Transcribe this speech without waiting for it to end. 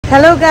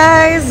Hello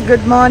guys,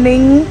 good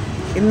morning.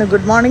 ഇന്ന്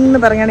good morning എന്ന്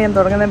പറഞ്ഞാണ് ഞാൻ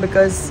തുടങ്ങുന്നത്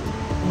ബിക്കോസ്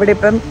ഇവിടെ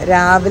ഇപ്പം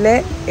രാവിലെ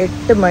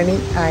 8 മണി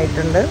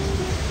ആയിട്ടുണ്ട്.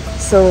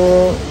 So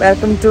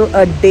welcome to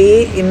A day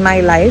in my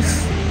life.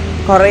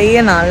 കുറേ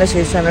നാളിന്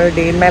ശേഷമാണ് ഒരു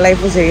ഡേ ഇൻ മൈ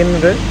ലൈഫ്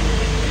ചെയ്യുന്നത്.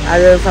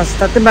 അത്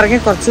സത്യം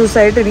പറഞ്ഞാൽ കുറച്ച്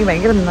ദിവസമായിട്ട് എനിക്ക്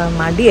ഭയങ്കര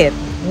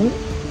മടിയായിരുന്നു.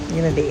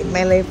 ഇങ്ങനെ ഡേ ഇൻ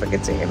മൈ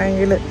ലൈഫൊക്കെ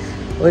ചെയ്യണമെങ്കിൽ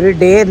ഒരു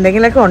ഡേ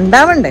എന്തെങ്കിലുമൊക്കെ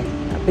ഉണ്ടാവണ്ടേ.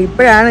 അപ്പോൾ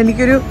ഇപ്പോഴാണ്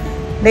എനിക്കൊരു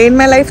ഡേ ഇൻ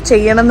മൈ ലൈഫ്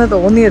ചെയ്യണമെന്ന്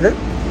തോന്നിയത്.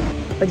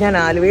 അപ്പോൾ ഞാൻ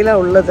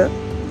ആലുവയിലാണ് ഉള്ളത്.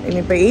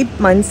 ഇനിയിപ്പോൾ 8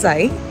 months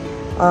ആയി.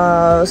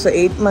 സോ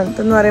 8 months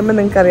എന്ന് പറയുമ്പോൾ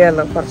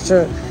നിങ്ങൾക്കറിയാമല്ലോ, കുറച്ച്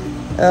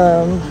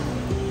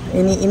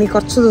ഇനി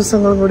കുറച്ച്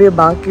ദിവസങ്ങളും കൂടി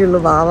ബാക്കിയുള്ളൂ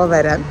വാവ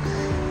വരാൻ.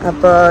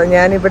 അപ്പോൾ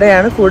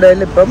ഞാനിവിടെയാണ്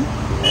കൂടുതലിപ്പം.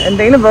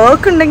 എന്തെങ്കിലും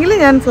വർക്ക് ഉണ്ടെങ്കിൽ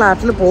ഞാൻ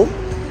ഫ്ലാറ്റിൽ പോവും,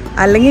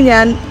 അല്ലെങ്കിൽ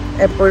ഞാൻ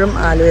എപ്പോഴും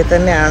ആലുവയിൽ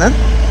തന്നെയാണ്.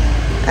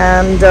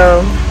 ആൻഡ്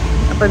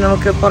അപ്പം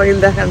നമുക്ക്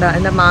പുറകിൽ കണ്ട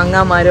എൻ്റെ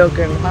മാങ്ങാ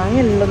മരമൊക്കെ ഉണ്ട്.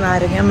 മാങ്ങയല്ല,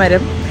 നാരങ്ങ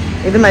മരം.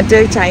 ഇത്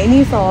മറ്റേ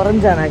ചൈനീസ്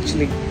ഓറഞ്ചാണ്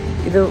ആക്ച്വലി.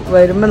 ഇത്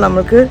വരുമ്പോൾ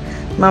നമുക്ക്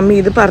മമ്മി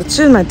ഇത്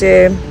പറിച്ച് മറ്റേ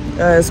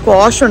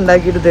സ്ക്വാഷ്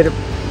ഉണ്ടാക്കിയിട്ട് തരും.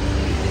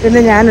 പിന്നെ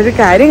ഞാനൊരു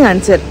കാര്യം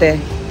കാണിച്ചു തരട്ടെ.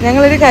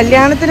 ഞങ്ങളൊരു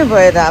കല്യാണത്തിന്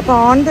പോയതാണ്. അപ്പോൾ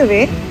ഓൺ ദ വേ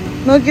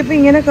നോക്കിയപ്പോൾ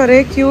ഇങ്ങനെ കുറേ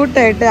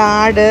ക്യൂട്ടായിട്ട്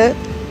ആട്,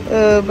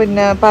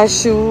 പിന്നെ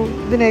പശു,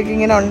 ഇതിനെയൊക്കെ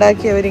ഇങ്ങനെ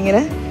ഉണ്ടാക്കി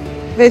അവരിങ്ങനെ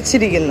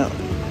വെച്ചിരിക്കുന്നു.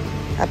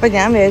 അപ്പം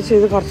ഞാൻ വിചാരിച്ചു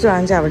ഇത് കുറച്ച്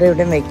വാങ്ങിച്ച് അവിടെ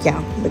ഇവിടെ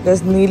വെക്കാം.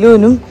 ബിക്കോസ്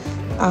നിലുവിനും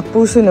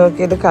അപ്പൂസിനും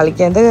ഒക്കെ ഇത്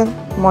കളിക്കാം. എന്താ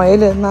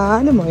മുയൽ,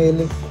 4 മുയൽ,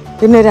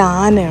 പിന്നെ ഒരു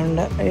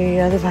ആനയുണ്ട്.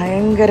 അത്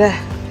ഭയങ്കര,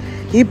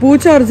 ഈ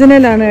പൂച്ച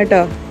ഒറിജിനലാണ്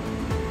കേട്ടോ.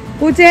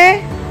 പൂച്ചേ,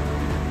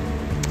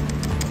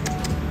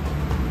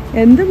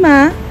 എന്തുമാ?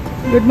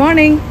 Good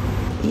morning.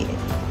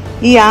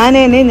 ഈ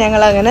ആനേനെ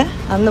ഞങ്ങളങ്ങനെ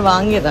അന്ന്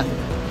വാങ്ങിയതാണ്.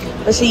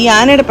 പക്ഷെ ഈ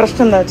ആനയുടെ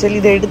പ്രശ്നം എന്താ വെച്ചാൽ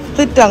ഇത്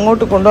എടുത്തിട്ട്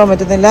അങ്ങോട്ട് കൊണ്ടുപോകാൻ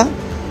പറ്റുന്നില്ല.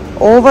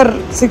 ഓവർ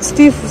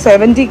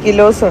 60-70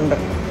 kilos ഉണ്ട്.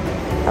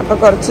 അപ്പോൾ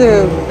കുറച്ച്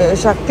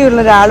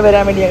ശക്തിയുള്ള ഒരാൾ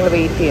വരാൻ വേണ്ടി ഞങ്ങൾ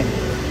വെയിറ്റ് ചെയ്യണം.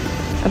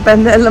 അപ്പോൾ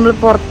എന്തായാലും നമ്മൾ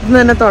പുറത്തുനിന്ന്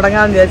തന്നെ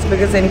തുടങ്ങാമെന്ന് വിചാരിച്ചു.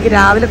 ബിക്കോസ് എനിക്ക്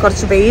രാവിലെ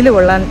കുറച്ച് വെയിൽ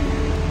കൊള്ളാൻ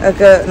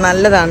ഒക്കെ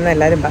നല്ലതാണെന്ന്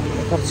എല്ലാവരും പറഞ്ഞു.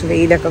 കുറച്ച്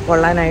വെയിലൊക്കെ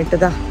കൊള്ളാനായിട്ട്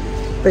ഇതാ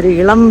ഇപ്പോൾ ഒരു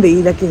ഇളം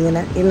വെയിലൊക്കെ,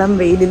 ഇങ്ങനെ ഇളം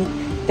വെയിലിൽ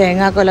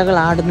തേങ്ങാക്കൊലകൾ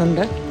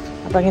ആടുന്നുണ്ട്.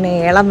 അപ്പം അങ്ങനെ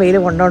ഇളം വെയിൽ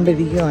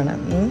കൊണ്ടുകൊണ്ടിരിക്കുവാണ്.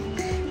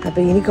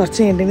 അപ്പോൾ ഇനി കുറച്ച്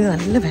കഴിഞ്ഞിട്ട്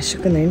നല്ല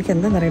വിശക്കുന്നു. എനിക്ക്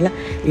എന്താണെന്നറിയില്ല,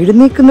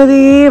 എഴുന്നേൽക്കുന്നതേ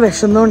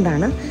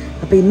വിശന്നുകൊണ്ടാണ്.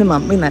 അപ്പോൾ ഇന്ന്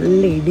മമ്മി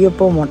നല്ല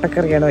ഇടിയപ്പവും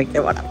മുട്ടക്കറിയാണ്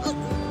വയ്ക്കാൻ പാടാം.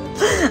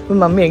 അപ്പം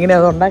മമ്മി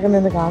എങ്ങനെയാണ് അത്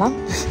ഉണ്ടാക്കുന്നതെന്ന് കാണാം.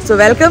 So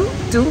welcome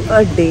to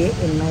A day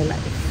in my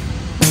life.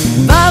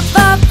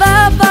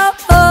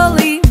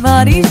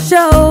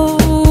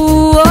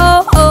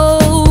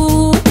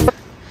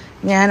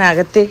 ഞാൻ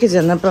അകത്തേക്ക്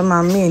ചെന്നപ്പോൾ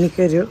മമ്മി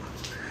എനിക്കൊരു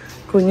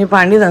കുഞ്ഞു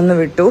പണി തന്നു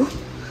വിട്ടു.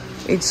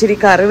 ഇച്ചിരി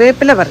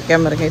കറിവേപ്പില പറിക്കാൻ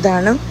പറഞ്ഞു.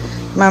 ഇതാണ്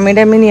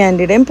മമ്മിയുടെ മിനി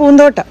ആൻറ്റിയുടെയും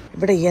പൂന്തോട്ടം.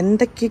 ഇവിടെ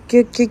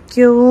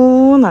എന്തൊക്കെയൊക്കെയോ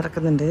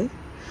നടക്കുന്നുണ്ട്.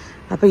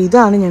 അപ്പോൾ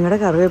ഇതാണ് ഞങ്ങളുടെ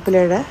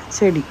കറിവേപ്പിലയുടെ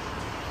ചെടി.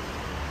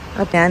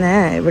 അപ്പം ഞാൻ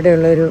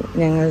ഇവിടെയുള്ളൊരു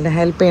ഞങ്ങളുടെ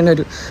ഹെൽപ്പ്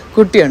ചെയ്യുന്നൊരു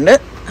കുട്ടിയുണ്ട്,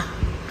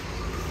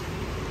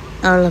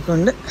 അവളെ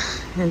കൊണ്ട്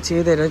ഞാൻ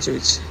ചെയ്തു തരുമോ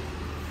ചോദിച്ചു.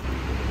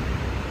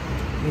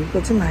 ഈ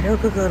കൊച്ചു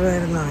മരമൊക്കെ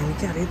കയറുമായിരുന്നോ?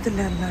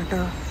 എനിക്കറിയത്തില്ലായിരുന്നു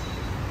കേട്ടോ.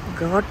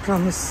 God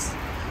promise.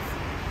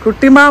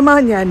 കുട്ടിമാമ,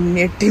 ഞാൻ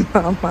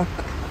ഞെട്ടിമാമ.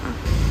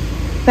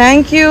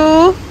 Thank you.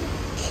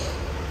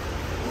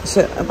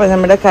 അപ്പം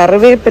നമ്മുടെ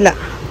കറിവേപ്പില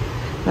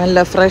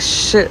നല്ല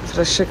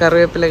ഫ്രഷ്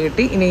കറിവേപ്പില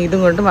കിട്ടി. ഇനി ഇതും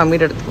കൊണ്ട്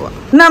മമ്മിയുടെ അടുത്ത് പോവാം.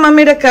 എന്നാ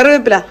മമ്മിയുടെ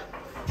കറിവേപ്പില.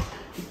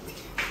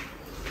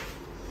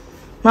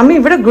 മമ്മി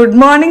ഇവിടെ ഗുഡ്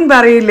മോർണിംഗ്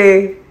പറയില്ലേ?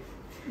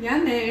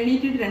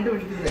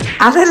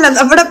 അതല്ല,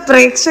 നമ്മുടെ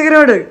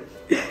പ്രേക്ഷകരോട്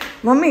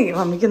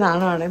മമ്മിക്ക്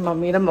നാണമാണ്,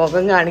 മമ്മിയുടെ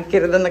മുഖം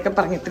കാണിക്കരുതെന്നൊക്കെ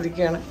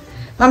പറഞ്ഞിട്ടിരിക്കുകയാണ്.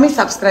 മമ്മി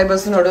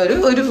സബ്സ്ക്രൈബേഴ്സിനോട്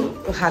ഒരു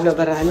ഹലോ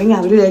പറ, അല്ലെങ്കിൽ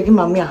അവർ വിചാരിക്കും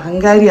മമ്മി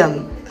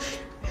അഹങ്കാരിയാന്ന്.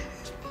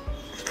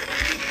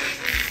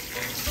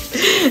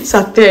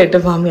 സത്യമായിട്ട്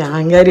മമ്മി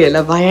അഹങ്കാരിയല്ല,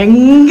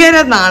 ഭയങ്കര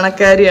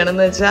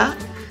നാണക്കാരിയാണെന്ന് വെച്ചാൽ.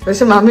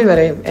 പക്ഷെ മമ്മി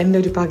പറയും എൻ്റെ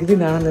ഒരു പകുതി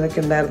നാണം നിനക്ക്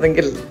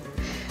ഉണ്ടായിരുന്നെങ്കിൽ.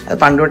 അത്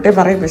പണ്ടോട്ടേ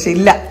പറയും, പക്ഷെ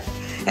ഇല്ല,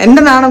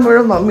 എൻ്റെ നാണം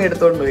മുഴുവൻ മമ്മി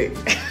എടുത്തോണ്ട് പോയി.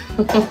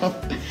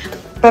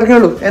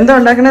 പറഞ്ഞോളൂ, എന്താ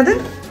ഉണ്ടാക്കണത്?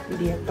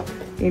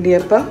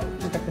 ഇടിയപ്പം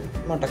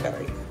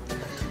മുട്ടക്കറി.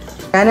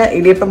 ഞാൻ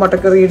ഇടിയപ്പം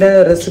മുട്ടക്കറിയുടെ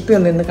റെസിപ്പി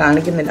ഒന്നും ഇന്ന്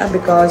കാണിക്കുന്നില്ല,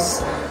 ബിക്കോസ്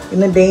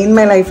ഇന്ന് ഡേ ഇൻ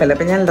മൈ ലൈഫ് അല്ല.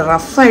 അപ്പം ഞാൻ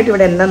റഫായിട്ട്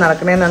ഇവിടെ എന്താ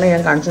നടക്കണേന്നാണ്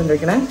ഞാൻ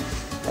കാണിച്ചുകൊണ്ടിരിക്കുന്നത്.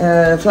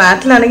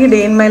 ഫ്ലാറ്റിലാണെങ്കിൽ ഡേ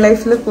ഇൻ മൈ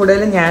ലൈഫിൽ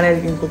കൂടുതലും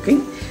ഞാനായിരിക്കും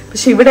കുക്കിംഗ്.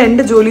 പക്ഷെ ഇവിടെ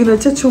എൻ്റെ ജോലി എന്ന്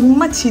വെച്ചാൽ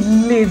ചുമ്മാ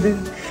ചില്ല് ചെയ്ത്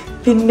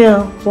പിന്നെ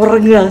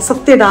ഉറങ്ങുക.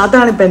 സത്യമായിട്ട്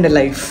അതാണ് ഇപ്പം എൻ്റെ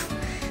ലൈഫ്.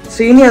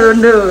 ശ്രീനി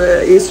അതുകൊണ്ട്,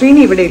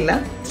 ശ്രീനി ഇവിടെ ഇല്ല.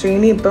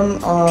 ശ്രീനി ഇപ്പം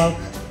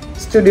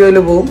സ്റ്റുഡിയോയിൽ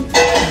പോവും.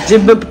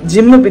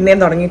 ജിമ്മ് പിന്നെയും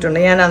തുടങ്ങിയിട്ടുണ്ട്.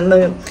 ഞാൻ അന്ന്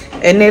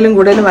എന്നേലും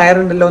കൂടുതലും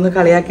വയറുണ്ടല്ലോ എന്ന്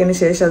കളിയാക്കിയതിന്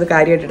ശേഷം അത്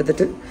കാര്യമായിട്ട്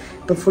എടുത്തിട്ട്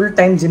ഇപ്പോൾ ഫുൾ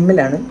ടൈം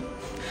ജിമ്മിലാണ്.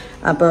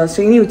 അപ്പോൾ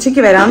ശ്രീനി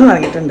ഉച്ചയ്ക്ക് വരാമെന്ന്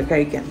പറഞ്ഞിട്ടുണ്ട്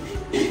കഴിക്കാൻ.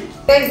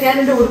 ഞാൻ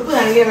എൻ്റെ ഉടുപ്പ്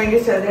കാണിക്കാൻ വേണ്ടി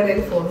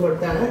ചെറിയ ഫോൺ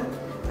കൊടുത്താണ്.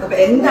 അപ്പോൾ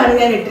എന്താണ്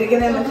ഞാൻ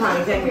ഇട്ടിരിക്കുന്നതെന്ന്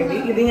കാണിക്കാൻ വേണ്ടി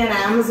ഇത് ഞാൻ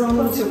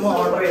ആമസോണിൽ ചുമ്മാ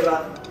ഓർഡർ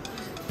ചെയ്തതാണ്.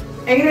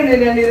 എങ്ങനെയുണ്ട്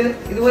ഞാൻ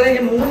ഇതുപോലെ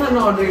ഞാൻ 3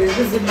 ഓർഡർ ചെയ്തു.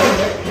 ഇത്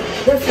സിബുണ്ട്,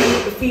 ഇത്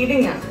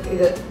ഫീഡിങ് ആണ്.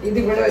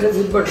 ഇതിവിടെ ഒരു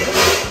സിബുണ്ട്.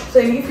 സോ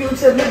എനിക്ക്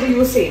ഫ്യൂച്ചറിൽ ഇത്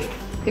യൂസ് ചെയ്യും.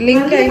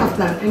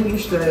 എനിക്ക്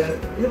ഇഷ്ടമായത്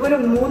ഇതുപോലെ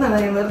 3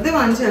 ഞാൻ വെറുതെ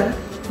വാങ്ങിച്ചതാണ്.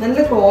 നല്ല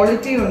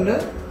ക്വാളിറ്റി ഉണ്ട്,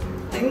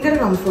 ഭയങ്കര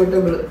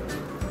കംഫർട്ടബിൾ.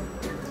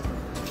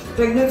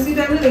 pregnancy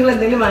time നിങ്ങൾ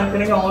എന്തെങ്കിലും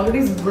വാങ്ങിക്കണമെങ്കിൽ ഓൾറെഡി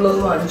സിബിള്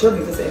വാങ്ങിച്ചോ.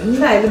 ബിക്കോസ്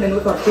എന്തായാലും നിങ്ങൾ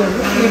കുറച്ച്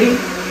ഫീഡിങ്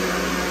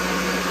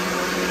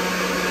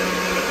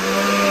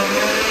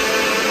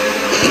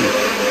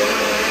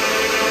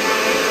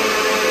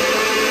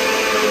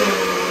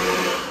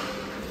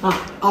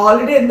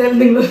ഓൾറെഡി എന്തായാലും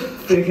നിങ്ങൾ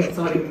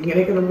സോറി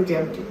ഇങ്ങനെയൊക്കെ നമുക്ക്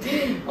ചെയ്യാൻ പറ്റും.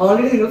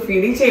 ഓൾറെഡി നിങ്ങൾ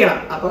ഫീഡിങ് ചെയ്യണം.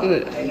 അപ്പൊ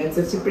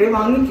അതിനനുസരിച്ച് ഇപ്പോഴേ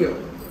വാങ്ങിക്കോ.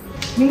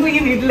 നിങ്ങൾ ഈ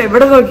വീട്ടിൽ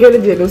എവിടെ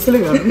നോക്കിയാലും ജലൂസിൽ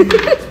കാണും.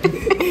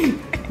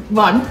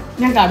 വൺ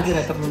ഞാൻ കാണിച്ചു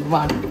തരാം.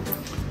 1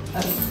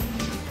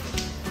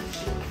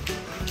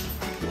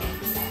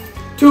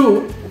 2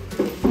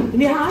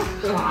 ഇനി ആ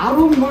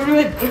റൂം മുഴുവൻ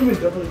എപ്പോഴും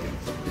വിട്ടു.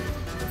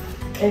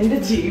 എന്റെ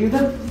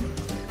ജീവിതം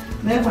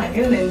ഞാൻ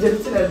ഭയങ്കര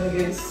നെഞ്ചരിച്ചിലായിരുന്നു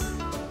ഗൈസ്.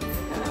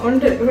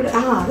 ഉണ്ട് ഇവിടെ.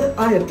 അത്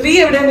 3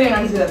 എവിടെയാണ്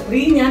കാണിച്ചത്?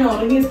 3 ഞാൻ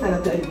ഉറങ്ങിയ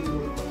സ്ഥലത്തായിരിക്കും.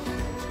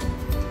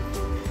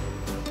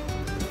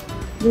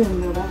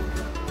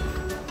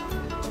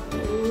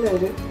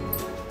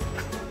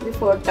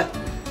 ഫോട്ടോ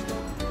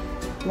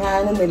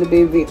ഞാനും നെല്ലു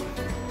ബേബിയും.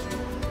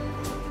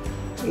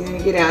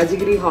 എനിക്ക്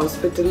രാജഗിരി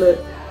ഹോസ്പിറ്റലിൽ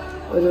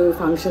ഒരു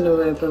ഫംഗ്ഷന്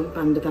പോയപ്പം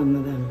പണ്ട്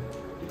തന്നതാണ്.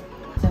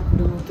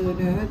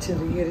 കുടുംബത്തിന്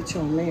ചെറിയൊരു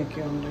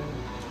ചുമയൊക്കെ ഉണ്ട്.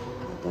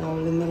 അപ്പോൾ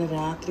അവൾ ഇന്നലെ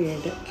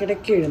രാത്രിയായിട്ട്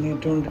കിടക്കി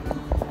എഴുന്നേറ്റുകൊണ്ട്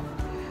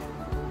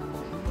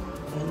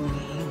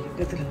നല്ല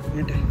ഉറക്കത്തിലാണ്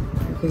കേട്ടോ.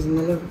 ബിക്കോസ്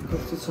ഇന്നലെ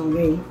കുറച്ച്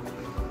ചുമയും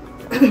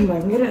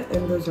ഭയങ്കര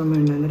എന്തോ ചുമ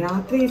ഉണ്ടായിരുന്നു.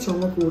 രാത്രി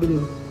ചുമ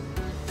കൂടുന്നു.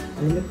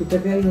 അതിൻ്റെ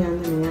കുറ്റക്കാരി ഞാൻ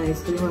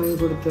ഐസ്ക്രീം വാങ്ങി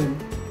കൊടുത്തതാണ്.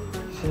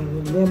 പക്ഷെ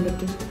എന്ത് ചെയ്യാൻ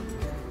പറ്റും,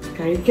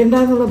 കഴിക്കണ്ട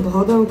എന്നുള്ള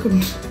ബോധം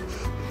അവൾക്കുണ്ട്.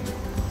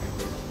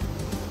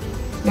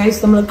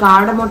 ഗൈസ് നമ്മൾ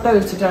കാടമുട്ട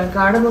വെച്ചിട്ടാണ്.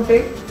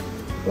 കാടമുട്ടയും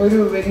ഒരു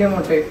വലിയ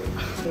മുട്ടയും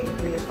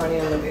വലിയ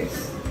പണിയാണ്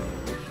ഗൈസ്.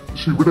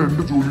 പക്ഷെ ഇവിടെ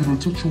എന്റെ ജോലി എന്ന്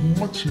വെച്ചാൽ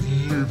ചുമ്മാ ചില്ല്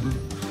ചെയ്ത്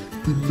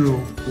പിന്നെ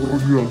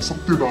ഉറങ്ങുക.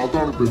 സത്യം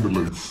അതാണ് ഇപ്പൊ എന്റെ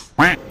ലൈഫ്.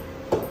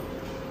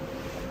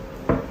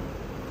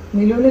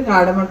 നിലുവിന്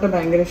കാടമുട്ട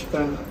ഭയങ്കര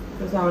ഇഷ്ടമാണ്.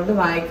 പക്ഷെ അവളുടെ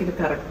വായിക്കത്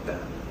കറക്റ്റ്.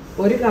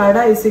 ഒരു കാട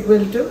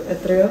ഈക്വൽ ടു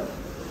എത്രയോ?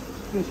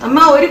 അമ്മ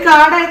ഒരു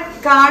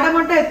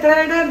കാടമുട്ട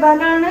എത്രയുടെ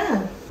ബലാണ്?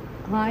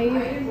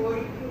 1000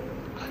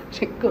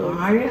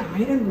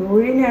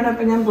 കോഴിനെയാണ്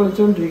അപ്പൊ ഞാൻ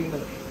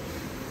പൊളിച്ചോണ്ടിരിക്കുന്നത്.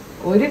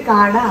 ഒരു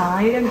കാട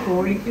 1000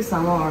 കോഴിക്ക്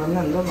സമമാണെന്ന്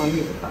എന്തോ മതി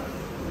കിട്ടാം.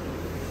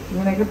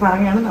 ഇങ്ങനെയൊക്കെ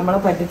പറഞ്ഞാണ് നമ്മളെ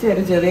പറ്റിച്ച്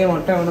ഒരു ചെറിയ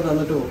മുട്ട കൊണ്ട്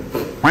തന്നിട്ട് പോകും.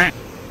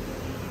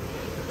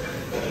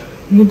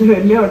 എന്നിട്ട്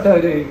വലിയ മുട്ട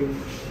അവർ കഴിക്കും.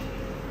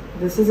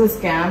 This is A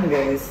scam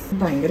guys.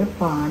 ഭയങ്കര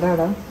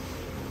പാടാടാ.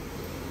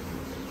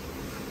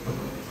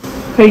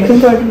 കഴിക്കാൻ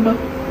പാടുണ്ടോ?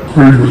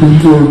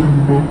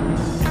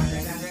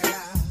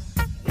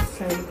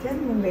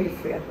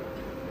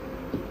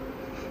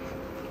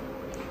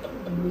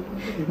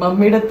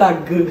 മമ്മിയുടെ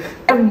തഗ്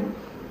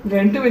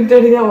 2 മിനിറ്റ്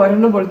ആയിട്ട് ഞാൻ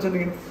ഒരെണ്ണം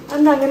പൊളിച്ചോണ്ടിരിക്കുന്നു.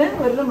 എന്താ അങ്ങനെ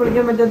ഒരെണ്ണം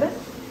പൊളിക്കാൻ പറ്റാതെ?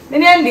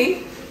 ആന്റി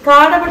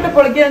കാടമുട്ട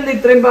പൊളിക്കാൻ എന്താ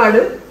ഇത്രയും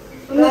പാട്?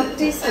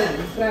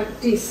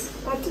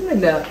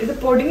 പറ്റുന്നില്ല, ഇത്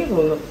പൊടിഞ്ഞു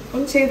പോകുന്നു.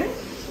 ഒന്ന് ചെയ്ത്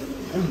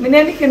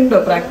മിനാൻഡിക്ക് ഉണ്ടോ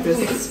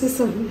പ്രാക്ടീസ്?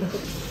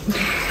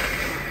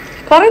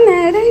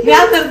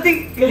 ഞാൻ നിർത്തി.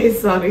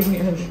 സോറി,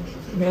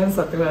 ഞാൻ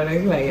സത്യം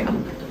വയ്യ.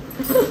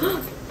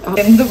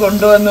 എന്ത്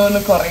കൊണ്ടുവന്നു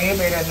എന്ന് കുറേ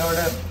പേര്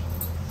എന്നോട്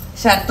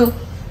ഷർട്ടു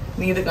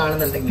നീ ഇത്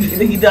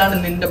കാണുന്നുണ്ടെങ്കിൽ ഇതാണ്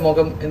നിന്റെ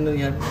മുഖം എന്ന്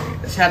ഞാൻ.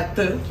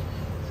 ഷർട്ട്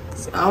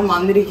അവൻ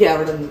വന്നിരിക്കുക,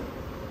 അവിടെ നിന്ന്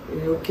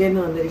UK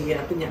വന്നിരിക്കുക.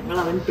 അപ്പൊ ഞങ്ങൾ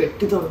അവൻ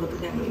പെട്ടി തുറന്നപ്പോ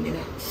ഞങ്ങൾ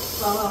ഇങ്ങനെ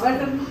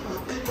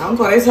അവൻ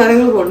കുറെ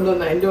സാധനങ്ങൾ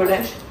കൊണ്ടുവന്നു. അതിൻ്റെ കൂടെ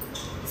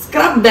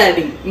സ്ക്രബ്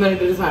ഡാഡി എന്ന്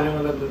പറഞ്ഞിട്ടൊരു സാധനം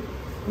കൊണ്ടുവന്നു.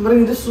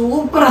 പറഞ്ഞു ഇത്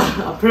സൂപ്പറാ.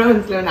 അപ്പോഴാണ്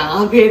മനസ്സിലാവൻ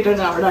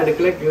ആദ്യമായിട്ടാണ് അവിടെ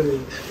അടുക്കള കയറി.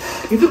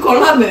 ഇത്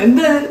കൊള്ളാന്ന്,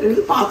 എന്താ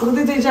ഇത്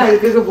പാത്രത്തിൽ തേച്ച്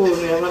അഴുക്കൊക്കെ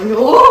പോകുന്നു. ഞാൻ പറഞ്ഞു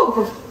ഓ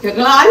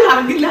ഞങ്ങൾ ആരും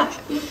അറിഞ്ഞില്ല.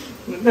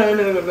 എന്നിട്ട്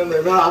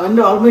കൊണ്ടുവന്നത്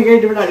അവന്റെ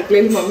ഓർമ്മയ്ക്കായിട്ട് ഇവിടെ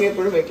അടുക്കളയിൽ മമ്മി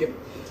എപ്പോഴും വെക്കും.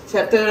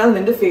 ചേർത്തടാ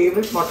നിന്റെ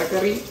ഫേവറേറ്റ്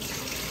മുട്ടക്കറി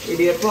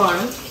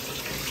ഇടിയപ്പമാണ്.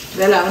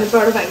 ഇതല്ല അവനിപ്പോ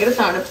അവിടെ ഭയങ്കര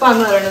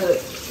തണുപ്പാന്ന് പറയണത്.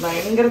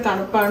 ഭയങ്കര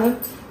തണുപ്പാണ്,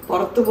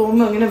 പുറത്ത്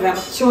പോകുമ്പോ അങ്ങനെ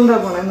വിറച്ചുകൊണ്ടാ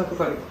പോണെന്നൊക്കെ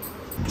പറയും.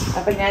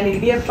 അപ്പൊ ഞാൻ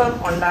ഇടിയപ്പം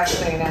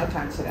ഉണ്ടാക്കുന്നത് എങ്ങനെയാണെന്ന്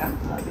കാണിച്ചു തരാം.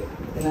 ആദ്യം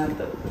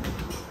ഇതിനകത്ത്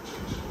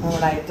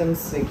നമ്മുടെ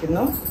ഐറ്റംസ്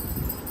വെക്കുന്നു.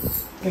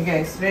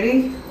 റെഡി?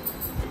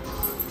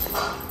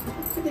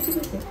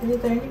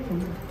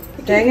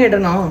 തേങ്ങ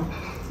ഇടണോ?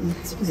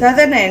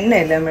 സാധാരണ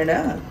എണ്ണയല്ല മേഡ.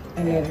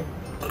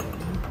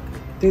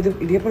 ഇത്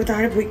ഇടിയപ്പോൾ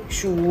താഴെ പോയി.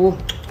 Show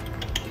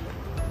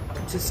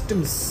just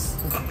miss.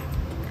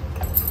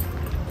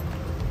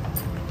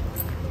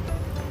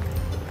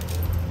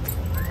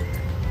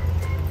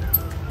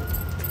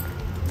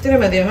 ഇത്ര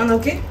മതിയോ?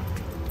 നോക്കി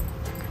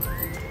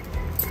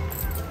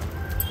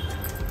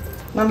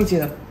മമ്മി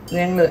ചെയ്തോ,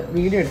 ഞങ്ങള്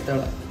വീഡിയോ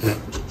എടുത്തോളാം.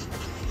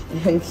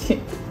 എനിക്ക്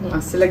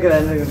മസിലൊക്കെ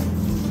വേണ്ട.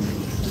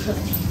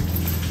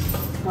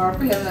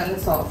 കുഴപ്പമില്ല, നല്ല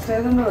സോഫ്റ്റ്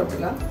ആയതുകൊണ്ട്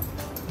കുഴപ്പമില്ല.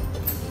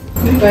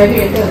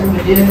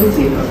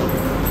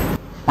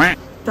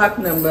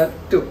 നമ്പർ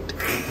 2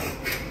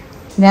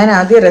 ഞാൻ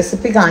ആദ്യം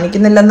റെസിപ്പി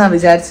കാണിക്കുന്നില്ലെന്നാണ്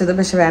വിചാരിച്ചത്.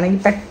 പക്ഷെ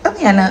വേണമെങ്കിൽ പെട്ടെന്ന്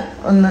ഞാൻ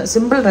ഒന്ന്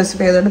സിമ്പിൾ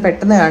റെസിപ്പി ആയതുകൊണ്ട്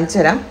പെട്ടെന്ന് കാണിച്ചു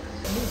തരാം.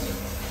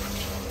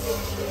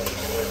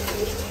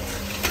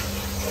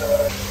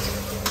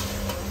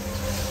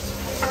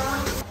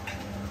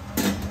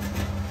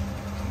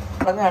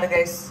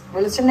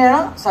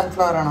 വെളിച്ചെണ്ണയാണോ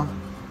സൺഫ്ലവർ ആണോ?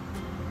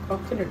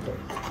 കോക്കനട്ട്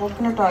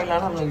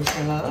ഓയിലാണ് നമ്മൾ യൂസ്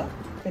ചെയ്യുന്നത്.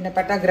 പിന്നെ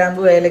പട്ട,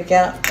 ഗ്രാമ്പു, ഏലക്ക,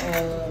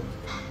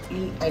 ഈ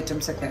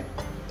ഐറ്റംസ് ഒക്കെ.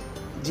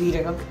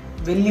 ജീരകം,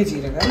 വലിയ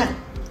ജീരകം അല്ലേ.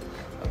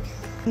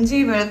 ഇഞ്ചി,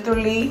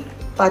 വെളുത്തുള്ളി,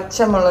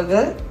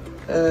 പച്ചമുളക്,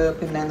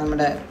 പിന്നെ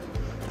നമ്മുടെ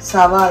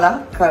സവാള,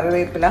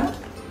 കറിവേപ്പില,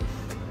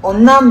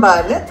 1-ാം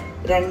പാല്,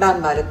 2-ാം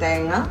പാല്,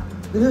 തേങ്ങ.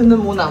 ഇത്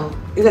 3-ാം,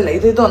 ഇതല്ല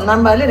ഇത് 1-ാം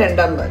പാല്,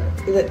 2-ാം പാല്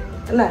ഇത്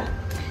അല്ലേ.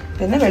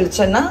 പിന്നെ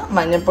വെളിച്ചെണ്ണ,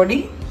 മഞ്ഞൾപ്പൊടി,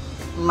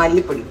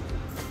 മല്ലിപ്പൊടി,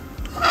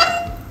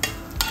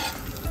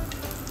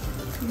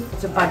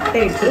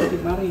 പട്ടയിട്ട്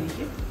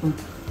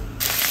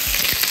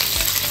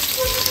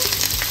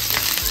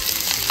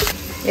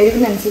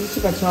എരിവിനനുസരിച്ച്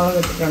പച്ചമുളക്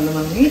ഇട്ടിട്ടുണ്ട്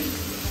മമ്മി.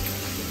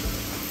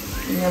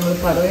 ഇനി നമ്മൾ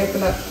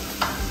കറിവേപ്പില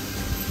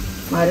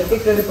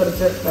മരത്തിക്കറി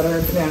കുറച്ച്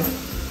കറിവേപ്പിലയാണ്.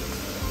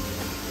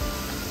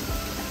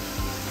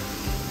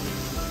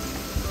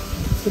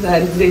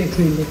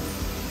 ദാരിദ്ര്യമില്ലേ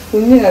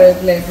കുഞ്ഞു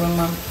കറിവേപ്പിലായിരിക്കും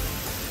അമ്മ.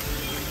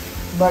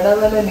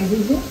 ബടവല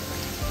ലിഹിജ്.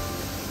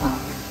 ആ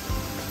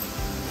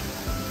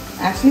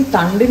ആക്ച്വലി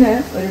തണ്ടിന്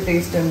ഒരു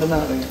ടേസ്റ്റ് ഉണ്ടെന്ന്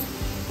പറയും.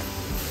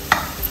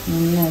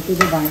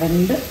 ഇത്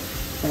വഴണ്ട്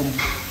തരാം.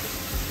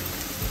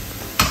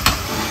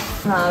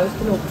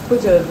 ആവശ്യത്തിന് ഉപ്പ്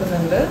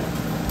ചേർക്കുന്നുണ്ട്.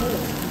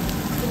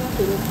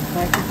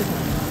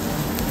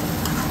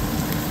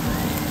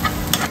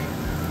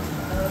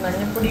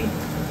 മഞ്ഞൾപ്പൊടി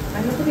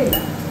അല്ല,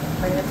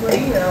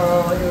 മഞ്ഞൾപ്പൊടി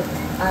ഒരു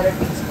 1/2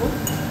 ടീസ്പൂൺ.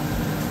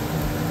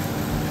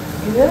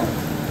 ഇത്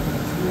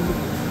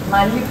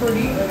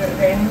മല്ലിപ്പൊടി ഒരു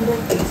 2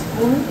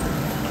 ടീസ്പൂൺ.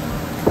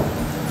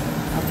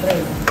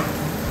 അത്രയും.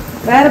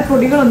 വേറെ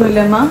പൊടികളൊന്നുമില്ല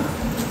അമ്മ.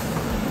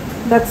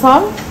 That's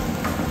all.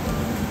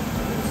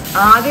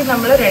 ആദ്യം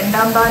നമ്മൾ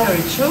 2ാം പാൽ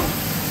ഒഴിച്ചു.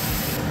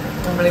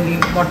 നമ്മളിനി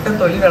മുട്ട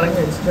തൊലി കളഞ്ഞ്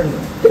വെച്ചിട്ടുണ്ട്.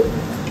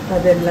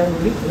 അതെല്ലാം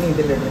കൂടി ഇനി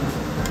ഇതിലിടും.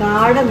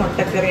 കാട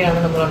മുട്ടക്കറിയാണ്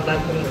നമ്മൾ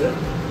ഉണ്ടാക്കുന്നത്.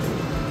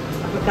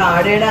 അപ്പൊ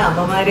കാടയുടെ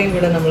അമ്മമാരെയും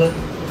കൂടെ നമ്മൾ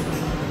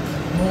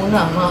 3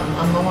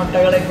 അമ്മ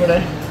മുട്ടകളെ കൂടെ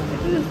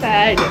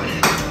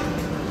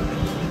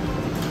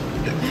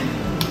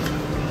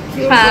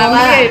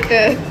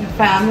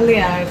ഫാമിലി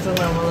ആയിട്ട്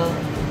നമ്മള്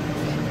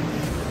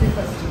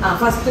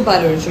ഫസ്റ്റ്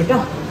പാൽ ഒഴിച്ചു കേട്ടോ.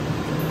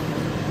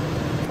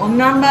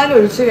 1ാം പാൽ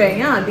ഒഴിച്ചു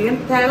കഴിഞ്ഞാൽ അധികം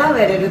തിള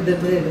വരരുത്.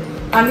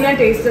 അങ്ങനെ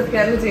ടേസ്റ്റ് ഓഫ്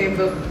കെയർ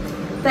ചെയ്യുമ്പോൾ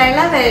തിള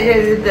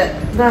വരരുത്.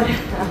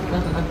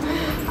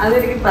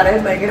 അതെനിക്ക് പറയാൻ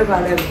ഭയങ്കര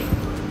പാടായിരുന്നു.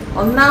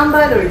 1ാം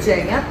പാൽ ഒഴിച്ചു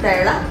കഴിഞ്ഞാൽ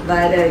തിള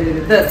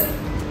വരരുത്.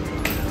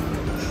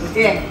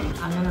 ഓക്കെ,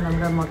 അങ്ങനെ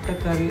നമ്മുടെ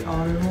മുട്ടക്കറി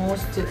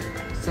ഓൾമോസ്റ്റ്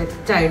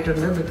സെറ്റ്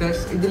ആയിട്ടുണ്ട്.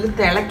 ബിക്കോസ് ഇതിൽ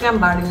തിളയ്ക്കാൻ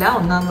പാടില്ല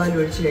 1ാം പാൽ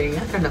ഒഴിച്ചു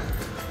കഴിഞ്ഞാൽ. കണ്ടോ,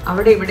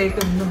 അവിടെ ഇവിടേക്ക്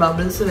ഒന്ന്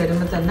ബബിൾസ്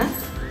വരുമ്പോൾ തന്നെ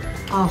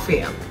ഓഫ്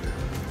ചെയ്യാം.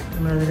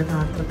 നമ്മളതൊരു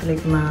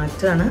പാത്രത്തിലേക്ക്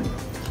മാറ്റാണ്.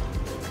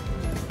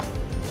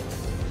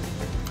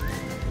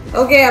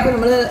 ഓക്കെ, അപ്പൊ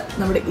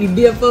നമ്മുടെ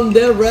ഇടിയപ്പം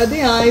റെഡി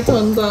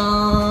ആയിട്ടുണ്ട്.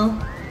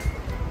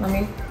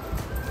 Mummy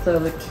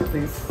serve it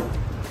please.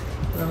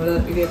 നമ്മള്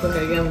ഇടിയപ്പം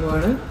കഴിക്കാൻ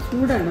പോവാണ്.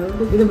 ചൂടാണ്.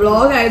 ഇത്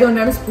ബ്ലോഗ്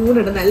ആയതുകൊണ്ടാണ് സ്പൂൺ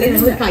ഇടുന്നത്. അല്ലെ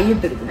നമ്മൾ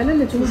കൈയിട്ടെടുക്കും.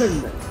 അല്ലല്ല,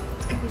 ചൂടുണ്ട്.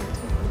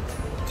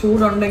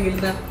 ചൂടുണ്ടെങ്കിൽ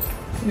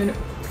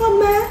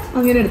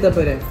അങ്ങനെ എടുത്താ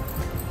പോരെ.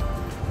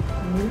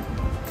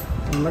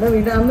 നമ്മുടെ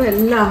വീടാകുമ്പോ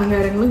എല്ലാ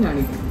അഹങ്കാരങ്ങളും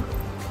കാണിക്കുന്നു.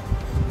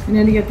 പിന്നെ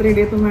എനിക്ക് എത്ര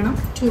ഇടിയപ്പം വേണം?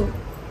 2.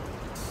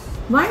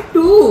 Why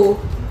 2?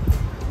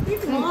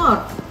 Eat more.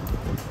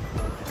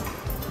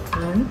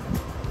 1,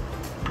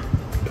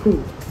 2.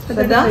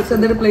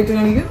 ശ്രദ്ധയുടെ പ്ലേറ്റ്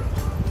കാണിക്കും.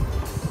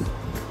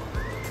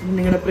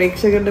 നിങ്ങളുടെ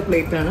പ്രേക്ഷകരുടെ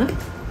പ്ലേറ്റ് ആണ്.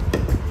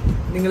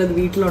 നിങ്ങളത്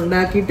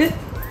വീട്ടിലുണ്ടാക്കിയിട്ട്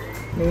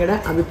നിങ്ങളുടെ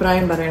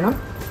അഭിപ്രായം പറയണം.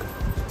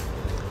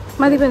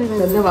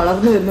 ശ്രദ്ധ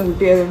വളർന്നു വരുന്ന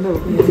കുട്ടിയായതുകൊണ്ട്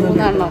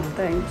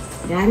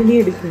ഞാനിനി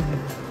എടുക്കുന്നു.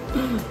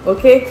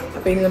 ഓക്കെ,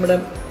 അപ്പൊ ഇനി നമ്മുടെ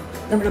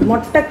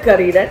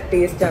മുട്ടക്കറിയുടെ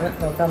ടേസ്റ്റ് ആണ്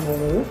നോക്കാൻ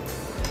പോകുന്നത്.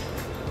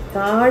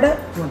 കാട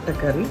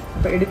മുട്ടക്കറി.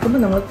 അപ്പൊ എടുക്കുമ്പോൾ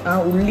നമ്മൾ ആ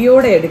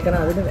ഉള്ളിയോടെ എടുക്കണം.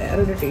 അതിന്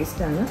വേറൊരു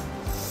ടേസ്റ്റാണ്.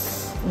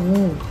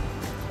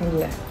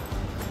 ഇല്ല,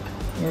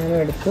 ഞാനും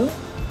എടുത്തു.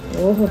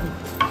 ഓഹോ,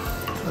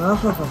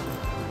 ആഹാ,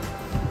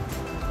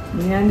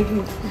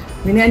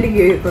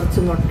 മിനാൻറ്റിക്ക് കുറച്ച്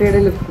മുട്ടയുടെ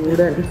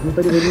കൂടുതൽ.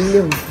 ഒരു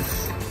വലിയ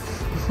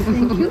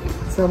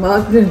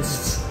സമാധാനം.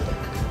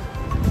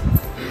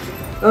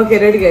 Okay,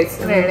 ready guys.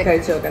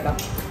 കഴിച്ചു നോക്കട്ടോ.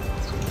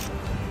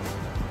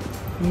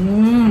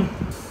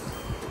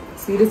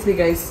 സീരിയസ്ലി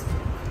ഗൈസ്,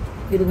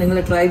 ഇത് നിങ്ങൾ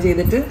ട്രൈ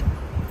ചെയ്തിട്ട്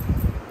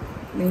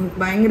നിങ്ങൾക്ക്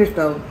ഭയങ്കര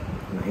ഇഷ്ടമാവും.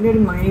 അതിൻ്റെ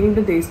ഒരു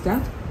മൈൽഡ്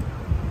ടേസ്റ്റാണ്.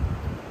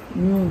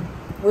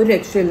 ഒരു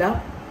രക്ഷയില്ല.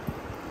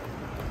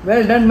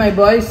 Well done my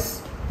boys,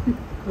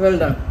 well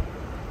done.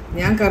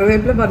 ഞാൻ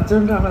കറിവേപ്പില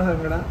പറിച്ചുകൊണ്ടാണ്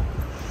നിങ്ങളുടെ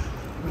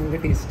ഭയങ്കര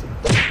ടേസ്റ്റ്.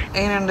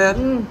 എങ്ങനെയുണ്ട്?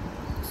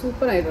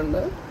 സൂപ്പർ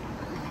ആയിട്ടുണ്ട്.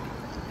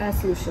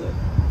 As usual.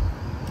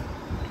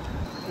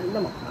 നല്ല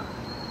മുട്ട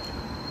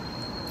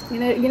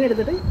ഇങ്ങനെ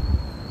എടുത്തിട്ട്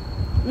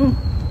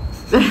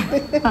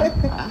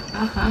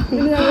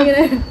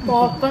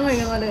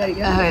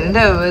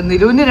എന്റെ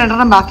നിലുവിന്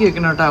 2 ബാക്കി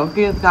വെക്കണം കേട്ടോ.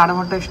 അവർക്ക്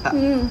കാടമുട്ട ഇഷ്ടം.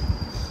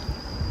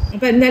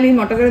 അപ്പൊ എന്തായാലും ഈ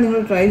മുട്ടക്കറി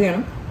നിങ്ങൾ ട്രൈ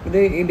ചെയ്യണം. ഇത്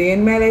ഡേ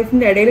ഇൻ മൈ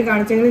ലൈഫിന്റെ ഇടയിൽ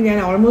കാണിച്ചെങ്കിലും ഞാൻ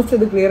ഓൾമോസ്റ്റ്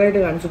ഇത് ക്ലിയർ ആയിട്ട്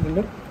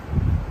കാണിച്ചിട്ടുണ്ട്.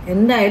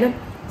 എന്തായാലും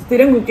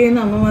സ്ഥിരം കുക്ക് ചെയ്യുന്ന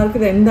അമ്മമാർക്ക്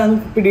ഇത് എന്താണെന്ന്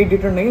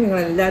പിടിയിട്ടിട്ടുണ്ടെങ്കിൽ നിങ്ങൾ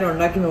എല്ലാവരും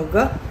ഉണ്ടാക്കി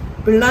നോക്കുക.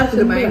 പിള്ളേർക്ക്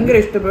ഇത് ഭയങ്കര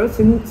ഇഷ്ടപ്പെടും.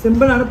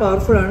 സിമ്പിളാണ്,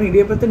 പവർഫുൾ ആണ്.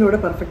 ഇടിയപ്പത്തിൻ്റെ കൂടെ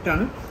പെർഫെക്റ്റ്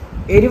ആണ്.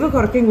 എരിവ്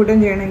കുറയ്ക്കുകയും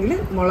കൂട്ടുകയും ചെയ്യണമെങ്കിൽ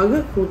മുളക്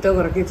കൂട്ടുകയോ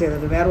കുറയ്ക്കുകയും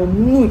ചെയ്തത്, വേറെ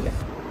ഒന്നുമില്ല.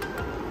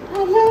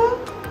 Hello,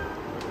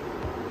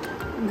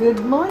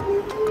 good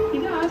morning.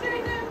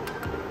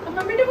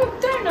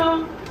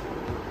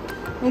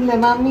 ഇല്ല,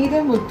 മമ്മിയുടെ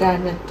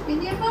മുറ്റാണ്.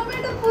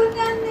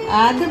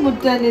 ആദ്യ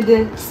മുറ്റാണിത്.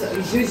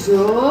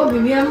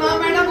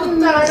 വിനിയമ്മയുടെ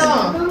മുത്താണോ?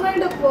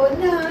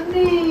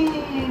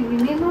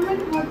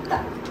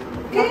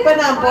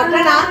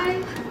 പൊട്ടണ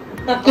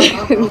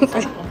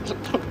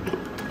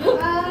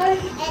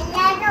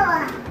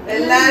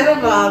എല്ലാരും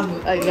വാങ്ങും.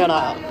 അയ്യടാ.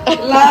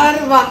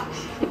 എല്ലാരും വാ.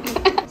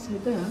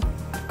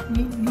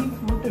 നീ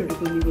ഫോട്ടോ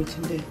എടുക്കും നീ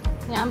കൊച്ചിന്റെ.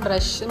 ഞാൻ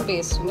ബ്രഷും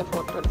പേസ്റ്റിന്റെ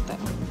ഫോട്ടോ എടുത്തേ.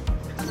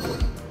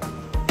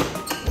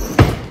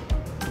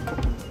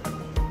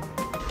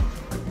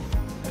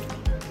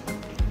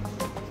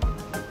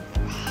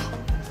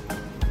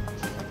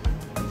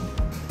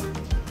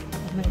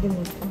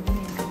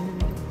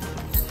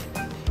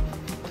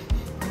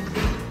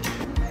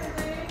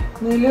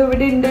 നീലു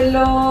ഇവിടെ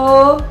ഉണ്ടല്ലോ.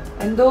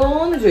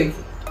 എന്തോന്ന്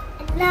ചോദിക്കും.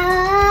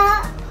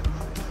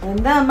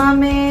 എന്താ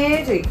അമ്മാമ്മേ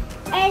ചോദിക്കും.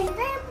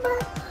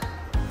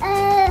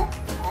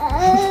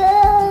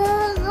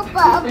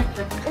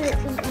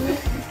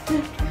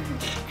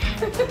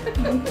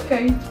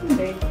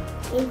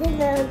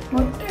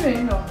 മുട്ട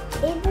വേണോ?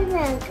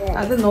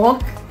 അത്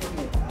നോക്ക്.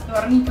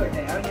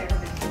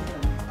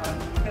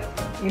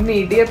 ഇന്ന്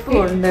ഇടിയപ്പം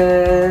ഉണ്ട്,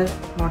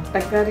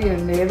 മുട്ടക്കറി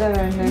ഉണ്ട്. ഏതാ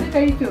വേണ്ട?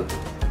 കഴിക്കോ?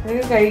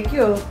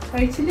 കഴിക്കോ?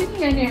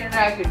 കഴിച്ചില്ലെങ്കിൽ ഞാൻ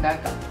റാഗി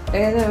ഉണ്ടാക്കാം.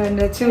 ഏതാ വേണ്ട?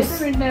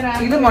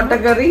 ഇത്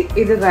മുട്ടക്കറി,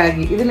 ഇത്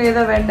റാഗി.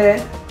 ഇതിലേതാ വേണ്ടേ?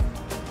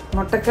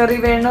 മുട്ടക്കറി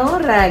വേണോ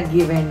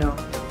റാഗി വേണോ?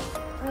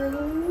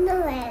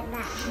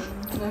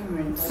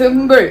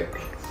 സിമ്പിൾ.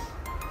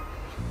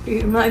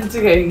 തീരുമാനിച്ചു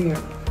കഴിഞ്ഞു.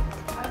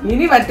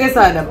 ഇനി മറ്റേ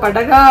സാധനം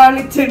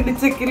പടകാളി ചെണ്ടി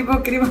ചക്കിരി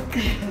പൊക്കിരി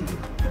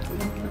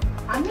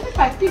അങ്ങനെ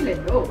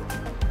പറ്റില്ലല്ലോ.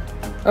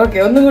 ഓക്കെ,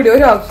 ഒന്നും കൂടി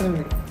ഒരു ഓപ്ഷൻ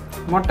കൂടി.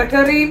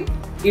 മുട്ടക്കറിയും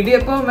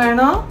ഇടിയപ്പവും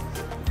വേണോ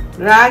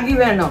റാഗി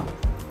വേണോ?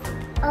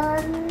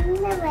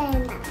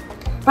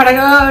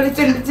 പടകാളി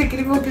ചെണ്ടി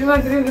ചക്കിരി പൊക്കിരി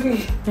പൊക്കിരി.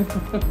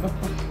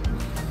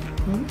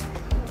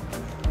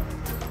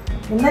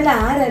 ഇന്നലെ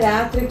ആരാ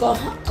രാത്രി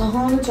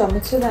കൊഹാന്ന്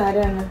ചുമച്ചത്?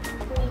 ആരാണ്?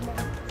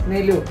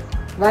 നെലു.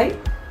 വൈ?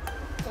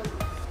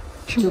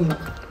 ചുമ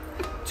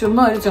ചുമ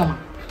ഒരു ചുമ.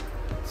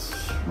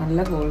 നല്ല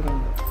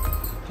കോൾഡുണ്ട്.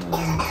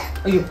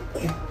 അയ്യോ,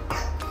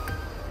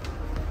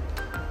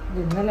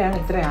 ഇന്നലെയാണ്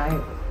ഇത്ര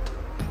ആയത്.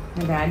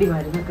 ഡാഡി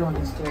മരുന്നൊക്കെ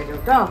വന്നിട്ട് വരും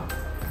കേട്ടോ.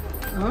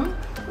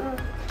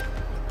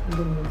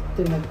 ഇത്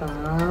മുത്തിന്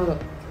പാവം.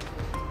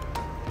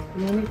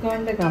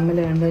 യൂണിക്കോണിന്റെ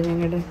കമ്മല് കണ്ടോ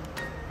ഞങ്ങളുടെ?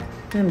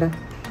 കണ്ടോ?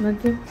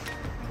 നോക്കി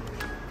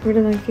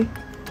ഇവിടെ നോക്കി.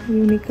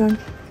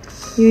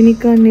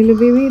 യൂണിക്കോൺ നെലു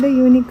ബേബിയുടെ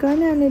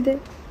യൂണിക്കോണാണിത്.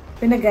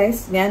 പിന്നെ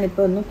ഗൈസ്,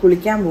 ഞാനിപ്പോൾ ഒന്ന്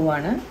കുളിക്കാൻ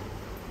പോവാണ്.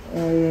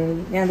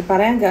 ഞാനത്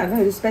പറയാൻ കാരണം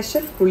ഒരു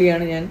സ്പെഷ്യൽ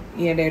കുളിയാണ് ഞാൻ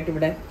ഈയിടെയായിട്ട്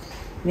ഇവിടെ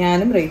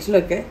ഞാനും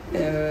റേച്ചലൊക്കെ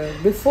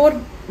ബിഫോർ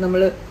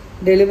നമ്മൾ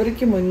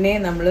ഡെലിവറിക്ക് മുന്നേ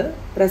നമ്മൾ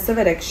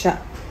പ്രസവരക്ഷ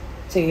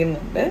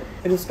ചെയ്യുന്നുണ്ട്.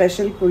 ഒരു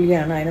സ്പെഷ്യൽ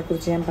കുളിയാണ്,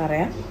 അതിനെക്കുറിച്ച് ഞാൻ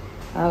പറയാം.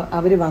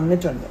 അവർ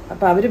വന്നിട്ടുണ്ട്.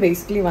 അപ്പോൾ അവർ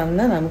ബേസിക്കലി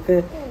വന്ന് നമുക്ക്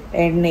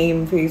എണ്ണയും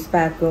ഫേസ്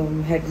പാക്കും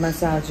ഹെഡ്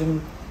മസാജും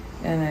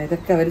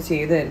ഇതൊക്കെ അവർ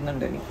ചെയ്തു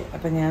തരുന്നുണ്ട് എനിക്ക്.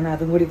 അപ്പം ഞാൻ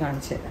അതും കൂടി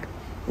കാണിച്ചു തരാം.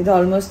 ഇത്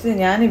ഓൾമോസ്റ്റ്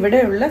ഞാൻ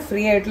ഇവിടെയുള്ള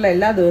ഫ്രീ ആയിട്ടുള്ള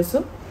എല്ലാ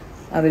ദിവസവും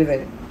അവർ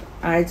വരുന്നുണ്ട്.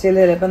 ആഴ്ചയിൽ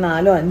ചിലപ്പോൾ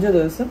 4-5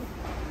 ദിവസം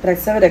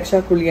പ്രസവരക്ഷാ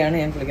കുളിയാണ്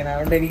ഞാൻ കുളിക്കുന്നത്.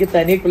 അതുകൊണ്ട് എനിക്ക്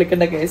തനിയെ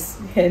കുളിക്കേണ്ട കേസ്,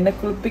 എന്നെ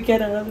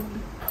കുളിപ്പിക്കാനാകുന്നുണ്ട്.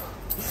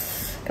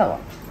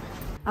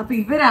 അപ്പം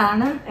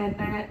ഇവരാണ്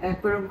എന്നെ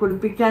എപ്പോഴും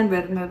കുളിപ്പിക്കാൻ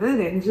വരുന്നത്.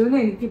 രഞ്ജുവിനെ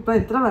എനിക്കിപ്പോൾ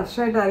എത്ര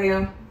വർഷമായിട്ട്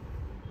അറിയാം?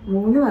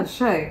 3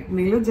 വർഷമായി.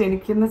 നീലു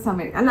ജനിക്കുന്ന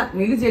സമയം അല്ല,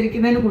 നീലു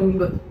ജനിക്കുന്നതിന്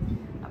മുൻപ്.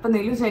 അപ്പം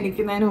നെല്ലു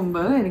ജനിക്കുന്നതിന്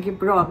മുമ്പ്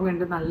എനിക്കിപ്പോഴും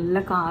ഓർമ്മയുണ്ട്, നല്ല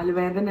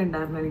കാലുവേദന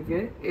ഉണ്ടായിരുന്നു എനിക്ക്.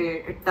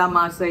 8-ാം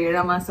മാസം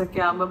 7-ാം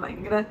മാസമൊക്കെ ആകുമ്പോൾ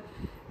ഭയങ്കര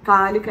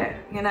കാല്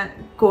ഇങ്ങനെ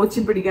കോച്ചി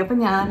പിടിക്കുക. അപ്പം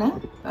ഞാൻ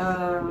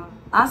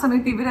ആ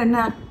സമയത്ത്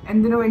ഇവരെന്നെ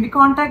എന്തിനു വേണ്ടി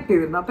കോണ്ടാക്ട്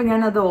ചെയ്തിരുന്നു. അപ്പം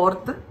ഞാനത്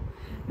ഓർത്ത്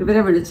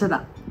ഇവരെ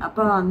വിളിച്ചതാണ്.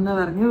 അപ്പോൾ അന്ന്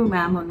പറഞ്ഞു,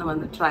 മാം ഒന്ന്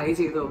വന്ന് ട്രൈ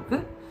ചെയ്ത് നോക്ക്,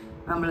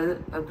 നമ്മൾ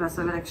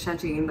പ്രസവരക്ഷ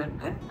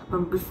ചെയ്യുന്നുണ്ട്.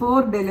 അപ്പം ബിഫോർ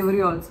ഡെലിവറി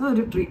ഓൾസോ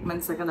ഒരു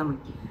ട്രീറ്റ്മെൻറ്റ്സ് ഒക്കെ നമ്മൾ.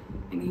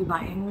 എനിക്ക്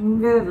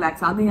ഭയങ്കര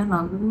റിലാക്സ്. അത് ഞാൻ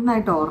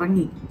നന്നായിട്ട്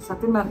ഉറങ്ങി.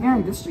 സത്യം പറഞ്ഞാൽ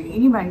ഇത്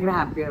ശ്രീനി ഭയങ്കര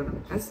ഹാപ്പിയായിരുന്നു.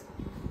 ബിക്കോസ്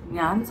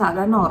ഞാൻ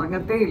സാധാരണ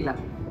ഉറങ്ങത്തേ ഇല്ല.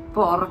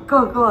 അപ്പോൾ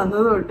ഉറക്കമൊക്കെ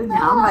വന്നതുകൊണ്ട്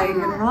ഞാൻ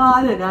ഭയങ്കര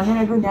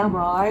അങ്ങനെയൊക്കെ ഞാൻ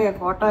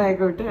ഫോട്ടോ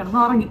ഒക്കെ ഇട്ട് കിടന്ന്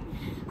ഉറങ്ങി.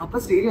 അപ്പോൾ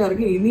ശ്രീനി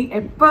ഉറങ്ങി. ഇനി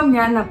എപ്പം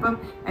അപ്പം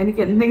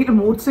എനിക്ക് എന്തെങ്കിലും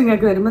മൂഡ് സ്വിങ്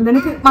ഒക്കെ വരുമ്പോൾ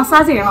എനിക്ക്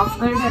മസാജ് ചെയ്യണം,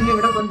 എന്നിട്ട് എന്നെ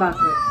ഇവിടെ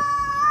കൊണ്ടാക്കുക.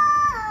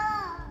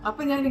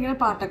 അപ്പം ഞാനിങ്ങനെ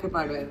പാട്ടൊക്കെ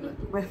പാടുമായിരുന്നു.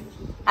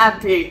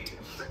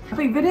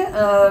 അപ്പം ഇവർ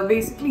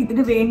ബേസിക്കലി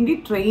ഇതിന് വേണ്ടി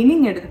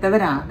ട്രെയിനിങ്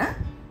എടുത്തവരാണ്.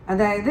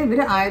 അതായത് ഇവർ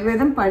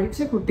ആയുർവേദം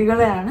പഠിച്ച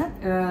കുട്ടികളെയാണ്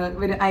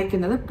ഇവർ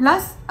അയക്കുന്നത്.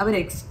 പ്ലസ് അവർ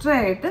എക്സ്ട്രാ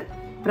ആയിട്ട്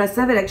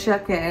പ്രസവരക്ഷാ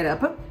കെയർ.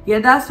 അപ്പം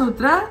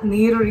യദാസുത്ര,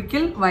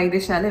 നീരൊഴുക്കിൽ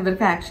വൈദ്യശാല.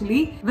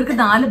 ഇവർക്ക്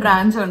 4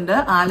 ബ്രാഞ്ച് ഉണ്ട്.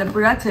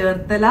 ആലപ്പുഴ,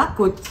 ചേർത്തല,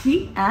 കൊച്ചി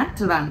ആൻഡ്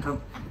ട്രിവാൻഡ്രം.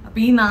 അപ്പൊ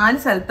ഈ 4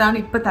 സ്ഥലത്താണ്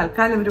ഇപ്പൊ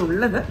തൽക്കാലം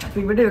ഇവരുള്ളത്. അപ്പൊ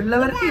ഇവിടെ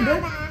ഉള്ളവർക്ക്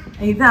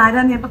ഇത്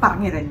ആരാന്ന് ഞാൻ ഇപ്പൊ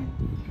പറഞ്ഞുതരാം.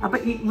 അപ്പൊ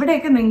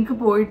ഇവിടെയൊക്കെ നിങ്ങൾക്ക്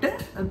പോയിട്ട്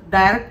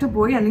ഡയറക്റ്റ്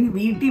പോയി അല്ലെങ്കിൽ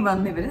വീട്ടിൽ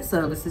വന്ന് ഇവര്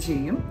സർവീസ്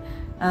ചെയ്യും.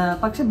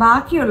 പക്ഷെ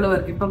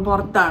ബാക്കിയുള്ളവർക്ക് ഇപ്പം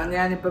പുറത്താണ്,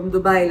 ഞാനിപ്പം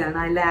ദുബായിലാണ്,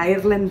 അല്ലെങ്കിൽ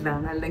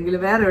അയർലൻഡിലാണ്, അല്ലെങ്കിൽ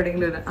വേറെ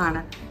എവിടെയെങ്കിലും ആണ്,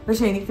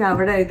 പക്ഷെ എനിക്ക്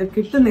അവിടെ ഇത്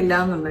കിട്ടുന്നില്ല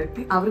എന്നുള്ളത്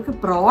അവർക്ക്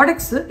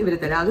പ്രോഡക്ട്സ് ഇവർ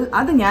തരാം.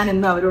 അത് ഞാൻ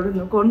ഇന്ന് അവരോട്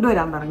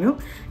കൊണ്ടുവരാൻ പറഞ്ഞു.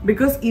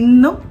 ബിക്കോസ്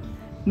ഇന്നും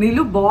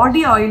നിലു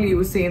ബോഡി ഓയിൽ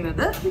യൂസ്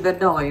ചെയ്യുന്നത്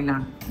ഇവരുടെ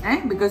ഓയിലാണ്.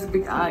 ബിക്കോസ്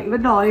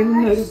ഇവരുടെ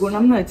ഓയിലിന് ഒരു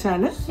ഗുണം എന്ന്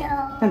വെച്ചാൽ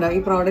കണ്ടോ,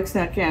 ഈ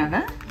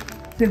പ്രോഡക്ട്സിനൊക്കെയാണ്.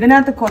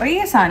 ഇതിനകത്ത് കുറേ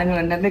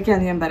സാധനങ്ങളുണ്ട്.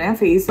 എന്തൊക്കെയാണെന്ന് ഞാൻ പറയാം.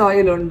 ഫേസ്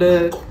ഓയിലുണ്ട്,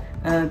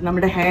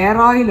 നമ്മുടെ ഹെയർ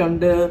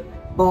ഓയിലുണ്ട്,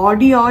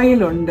 ബോഡി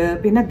ഓയിലുണ്ട്,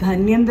 പിന്നെ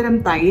ധന്യന്തരം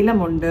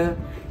തൈലമുണ്ട്,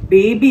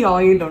 ബേബി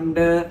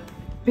ഓയിലുണ്ട്,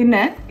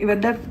 പിന്നെ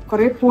ഇവരുടെ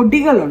കുറേ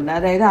പൊടികളുണ്ട്,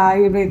 അതായത്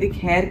ആയുർവേദിക്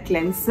ഹെയർ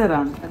ക്ലെൻസർ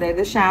ആണ്,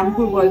 അതായത്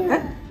ഷാംപൂ പോലത്തെ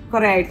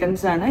കുറേ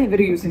ഐറ്റംസ് ആണ് ഇവർ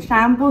യൂസ് ചെയ്യുന്നത്.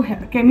 ഷാംപൂ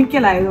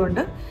കെമിക്കൽ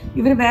ആയതുകൊണ്ട്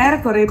ഇവർ വേറെ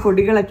കുറേ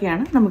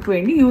പൊടികളൊക്കെയാണ് നമുക്ക്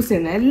വേണ്ടി യൂസ്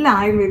ചെയ്യുന്നത്. എല്ലാം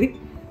ആയുർവേദിക്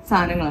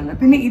സാധനങ്ങളാണ്.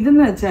 പിന്നെ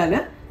ഇതെന്ന് വെച്ചാൽ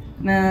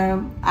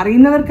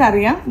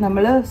അറിയുന്നവർക്കറിയാം,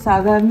 നമ്മൾ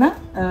സാധാരണ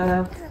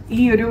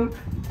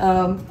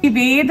ഈ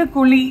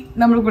വേദക്കുളി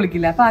നമ്മൾ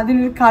കുളിക്കില്ല, അപ്പം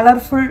അതിനൊരു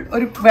കളർഫുൾ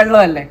ഒരു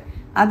വെള്ളമല്ലേ,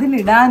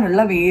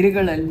 അതിലിടാനുള്ള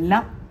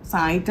വേരുകളെല്ലാം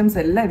ഐറ്റംസ്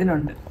എല്ലാം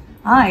ഇതിനുണ്ട്.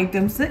 ആ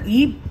ഐറ്റംസ് ഈ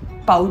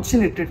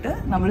പൗച്ചിലിട്ടിട്ട്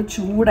നമ്മൾ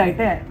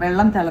ചൂടായിട്ട്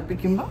വെള്ളം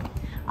തിളപ്പിക്കുമ്പോൾ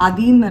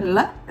അതിൽ നിന്നുള്ള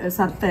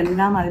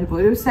സത്തെല്ലാം അതിൽ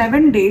പോയി. ഒരു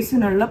 7 days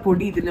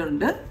പൊടി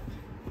ഇതിലുണ്ട്.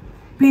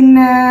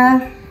 പിന്നെ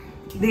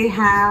ദേ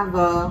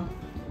ഹാവ്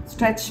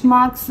സ്ട്രെച്ച്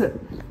മാർക്സ്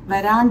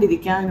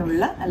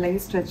വരാണ്ടിരിക്കാനുള്ള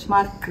അല്ലെങ്കിൽ സ്ട്രെച്ച്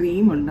മാർക്ക്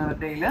ക്രീം ഉണ്ട്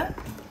അവരുടെ കയ്യിൽ.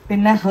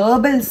 പിന്നെ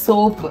ഹെർബൽ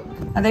സോപ്പ്,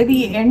 അതായത്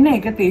ഈ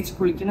എണ്ണയൊക്കെ തേച്ച്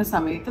കുളിക്കുന്ന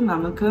സമയത്ത്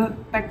നമുക്ക്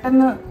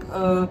പെട്ടെന്ന്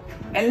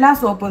എല്ലാ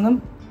സോപ്പൊന്നും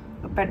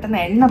പെട്ടെന്ന്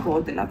എണ്ണ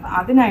പോകത്തില്ല, അപ്പം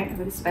അതിനായിട്ട്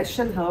ഒരു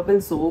സ്പെഷ്യൽ ഹെർബൽ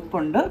സോപ്പ്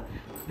ഉണ്ട്.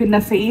 പിന്നെ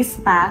ഫേസ്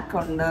പാക്ക്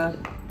ഉണ്ട്.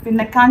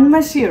 പിന്നെ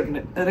കൺമഷിയുണ്ട്.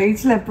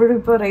 റേച്ചൽ എപ്പോഴും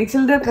ഇപ്പോൾ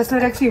റേച്ചലിൻ്റെ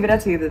പ്രസവരക്ഷ ഇവരാ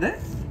ചെയ്തത്,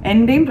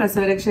 എൻ്റെയും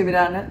പ്രസവരക്ഷ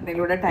ഇവരാണ്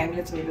നിങ്ങളുടെ ടൈമിൽ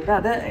ചെയ്തത്.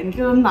 അത്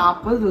എനിക്ക് തോന്നുന്നു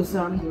 40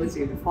 ദിവസമാണ് നമ്മൾ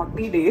ചെയ്തത്.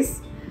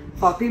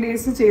 40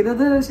 days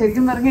ചെയ്തത്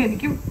ശരിക്കും പറഞ്ഞാൽ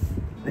എനിക്ക്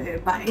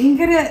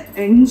ഭയങ്കര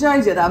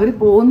എൻജോയ് ചെയ്ത്. അവർ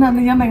പോകുന്ന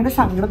അന്ന് ഞാൻ ഭയങ്കര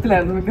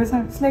സങ്കടത്തിലായിരുന്നു. ബിക്കോസ്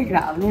ഇറ്റ്സ് ലൈക്ക്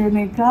രാവിലെ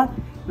എഴുന്നേൽക്കുക,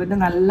 ഇവരുടെ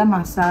നല്ല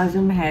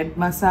മസാജും ഹെഡ്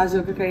മസാജും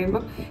ഒക്കെ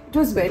കഴിയുമ്പോൾ ഇറ്റ്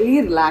വാസ് വെരി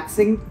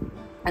റിലാക്സിങ്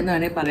എന്ന്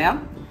വേണമെങ്കിൽ പറയാം.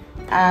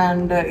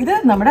 ആൻഡ് ഇത്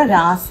നമ്മുടെ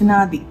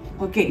രാസനാദി.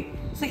 ഓക്കെ,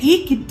 സോ ഈ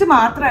കിറ്റ്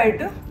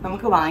മാത്രമായിട്ട്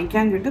നമുക്ക്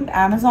വാങ്ങിക്കാൻ കിട്ടും.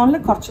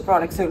 ആമസോണിൽ കുറച്ച്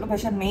പ്രോഡക്ട്സേ ഉള്ളൂ,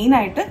 പക്ഷെ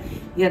മെയിനായിട്ട്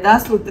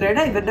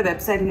യദാസുത്രയുടെ ഇവരുടെ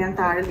വെബ്സൈറ്റിൽ ഞാൻ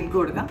താഴെ ലിങ്ക്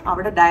കൊടുക്കാം.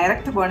 അവിടെ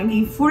ഡയറക്റ്റ് പോകണമെങ്കിൽ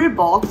ഈ ഫുൾ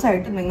ബോക്സ്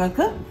ആയിട്ട്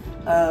നിങ്ങൾക്ക്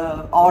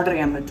ഓർഡർ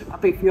ചെയ്യാൻ പറ്റും.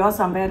 അപ്പോൾ if you are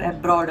somewhere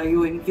abroad,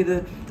 അയ്യോ എനിക്കിത്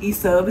ഈ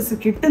സർവീസ്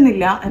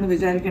കിട്ടുന്നില്ല എന്ന്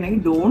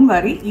വിചാരിക്കണമെങ്കിൽ ഡോണ്ട്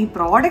വറി, ഈ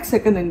പ്രോഡക്ട്സ്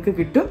ഒക്കെ നിങ്ങൾക്ക്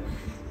കിട്ടും.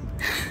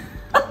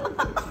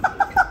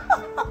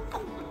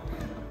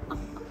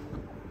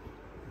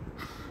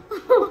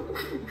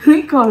 നീ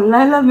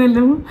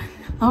കൊള്ളാലെന്നല്ലോ,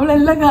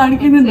 അവളെല്ലാം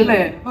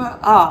കാണിക്കുന്നുണ്ടല്ലേ.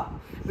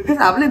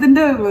 ബിക്കോസ് അവൾ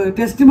ഇതിന്റെ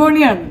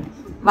ടെസ്റ്റിമോണിയാണ്.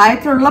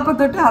 വയറ്റുള്ളപ്പോ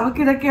തൊട്ട്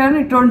അവൾക്ക് ഇതൊക്കെയാണ്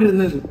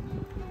ഇട്ടോണ്ടിരുന്നത്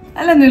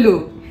അല്ല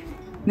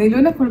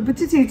നിലുവിനെ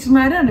കുളിപ്പിച്ച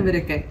ചേച്ചിമാരാണ്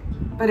ഇവരൊക്കെ.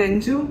 അപ്പൊ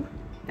രഞ്ജു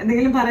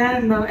എന്തെങ്കിലും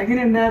പറയാനുണ്ടോ?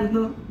 എങ്ങനെ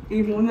ഉണ്ടായിരുന്നു ഈ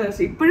 3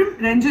 ദിവസം? ഇപ്പോഴും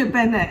രഞ്ജു ഇപ്പൊ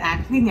എന്നെ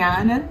ആക്ച്വലി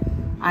ഞാൻ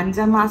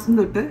 5ാം മാസം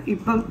തൊട്ട്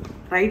ഇപ്പം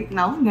റൈറ്റ്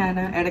നൗ ഞാൻ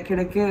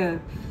ഇടയ്ക്കിടയ്ക്ക്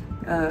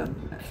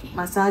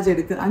മസാജ്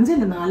എടുക്കുക. 5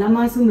 അല്ല 4ാം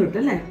മാസം തൊട്ട്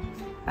അല്ലേ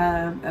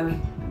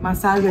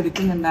മസാജ്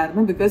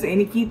എടുക്കുന്നുണ്ടായിരുന്നു. ബിക്കോസ്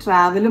എനിക്ക് ഈ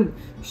ട്രാവലും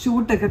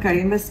ഷൂട്ടൊക്കെ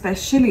കഴിയുമ്പോൾ,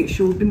 സ്പെഷ്യലി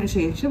ഷൂട്ടിന്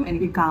ശേഷം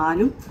എനിക്ക്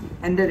കാലും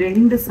എൻ്റെ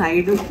 2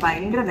 സൈഡും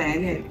ഭയങ്കര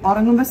വേദനയായിരിക്കും.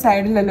 ഉറങ്ങുമ്പോൾ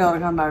സൈഡിലല്ലേ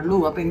ഉറങ്ങാൻ പാടുള്ളൂ.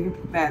 അപ്പോൾ എനിക്ക്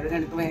വേദന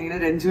എടുക്കുമ്പോൾ ഇങ്ങനെ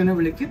രഞ്ജുവിനെ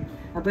വിളിക്കും.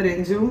 അപ്പോൾ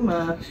രഞ്ജുവും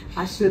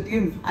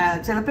അശ്വതിയും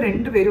ചിലപ്പോൾ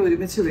 2 പേരും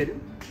ഒരുമിച്ച് വരും.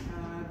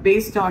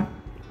 ബേസ്ഡ് ഓൺ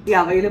ഈ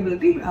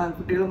അവൈലബിലിറ്റി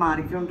കുട്ടികൾ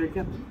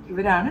മാറിക്കൊണ്ടിരിക്കും.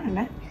 ഇവരാണ്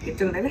എന്നെ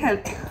ഏറ്റവും കൂടുതൽ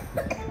ഹെൽപ്പ്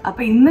ചെയ്യുന്നത്.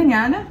 അപ്പോൾ ഇന്ന്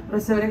ഞാൻ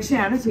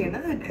പ്രസവരക്ഷയാണ്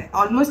ചെയ്യുന്നത്.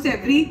 ഓൾമോസ്റ്റ്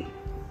എവറി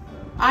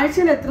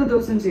ആഴ്ചയിൽ എത്ര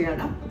ദിവസം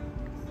ചെയ്യാടാ?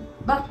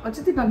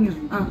 ഒച്ചത്തി പറഞ്ഞു.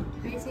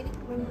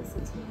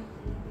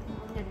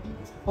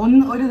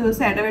 ഒരു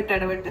ദിവസം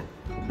ഇടവിട്ട്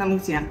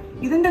നമുക്ക് ചെയ്യാം.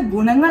 ഇതിന്റെ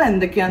ഗുണങ്ങൾ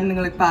എന്തൊക്കെയാണെന്ന്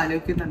നിങ്ങൾ ഇപ്പൊ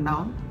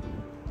ആലോചിക്കുന്നുണ്ടാവും.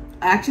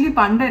 ആക്ച്വലി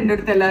പണ്ട് എൻ്റെ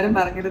അടുത്ത് എല്ലാവരും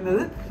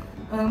പറഞ്ഞിരുന്നത്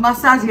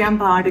മസാജ് ചെയ്യാൻ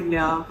പാടില്ല,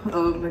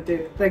 മറ്റേ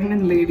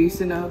പ്രഗ്നന്റ്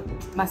ലേഡീസിന്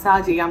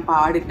മസാജ് ചെയ്യാൻ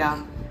പാടില്ല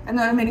എന്ന്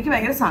പറയുമ്പോൾ എനിക്ക്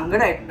ഭയങ്കര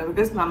സങ്കടമായിട്ടുണ്ട്.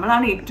 ബിക്കോസ്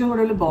നമ്മളാണ് ഏറ്റവും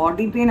കൂടുതൽ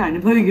ബോഡി പെയിൻ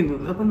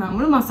അനുഭവിക്കുന്നത്. അപ്പം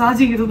നമ്മൾ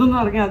മസാജ് ചെയ്തതെന്ന്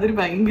പറഞ്ഞാൽ അതൊരു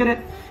ഭയങ്കര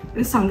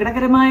ഒരു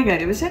സങ്കടകരമായ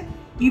കാര്യം. പക്ഷെ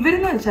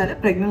ഇവരെന്ന് വെച്ചാൽ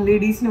പ്രഗ്നന്റ്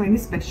ലേഡീസിന് വേണ്ടി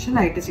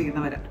സ്പെഷ്യലായിട്ട്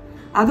ചെയ്യുന്നവരാണ്.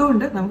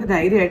 അതുകൊണ്ട് നമുക്ക്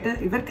ധൈര്യമായിട്ട്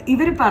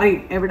ഇവർ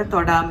പറയും എവിടെ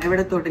തൊടാം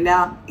എവിടെ തൊടില്ല.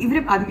 ഇവർ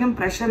അധികം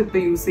പ്രഷർ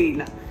ഇപ്പം യൂസ്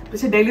ചെയ്യില്ല.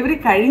 പക്ഷെ ഡെലിവറി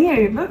കഴിഞ്ഞ്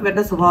കഴിയുമ്പോൾ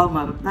ഇവരുടെ സ്വഭാവം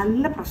മാറും.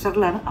 നല്ല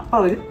പ്രഷറിലാണ് അപ്പം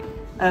അവർ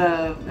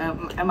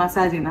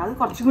മസാജ് ചെയ്യുന്നത്. അത്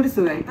കുറച്ചും കൂടി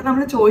സുഖമായി. ഇപ്പം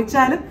നമ്മൾ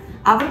ചോദിച്ചാലും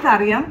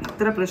അവർക്കറിയാം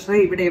ഇത്ര പ്രഷർ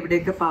ഇവിടെ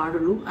എവിടെയൊക്കെ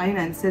പാടുള്ളൂ.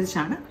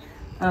 അതിനനുസരിച്ചാണ്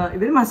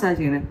ഇവർ മസാജ്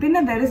ചെയ്യുന്നത്.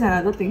 പിന്നെ there is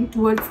another thing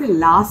towards the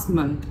last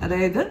month,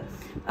 അതായത്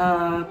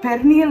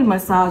പെർനിയൽ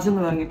മസാജ്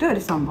എന്ന് പറഞ്ഞിട്ട്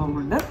ഒരു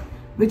സംഭവമുണ്ട്.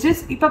 വിച്ച്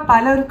ഇസ് ഇപ്പം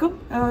പലർക്കും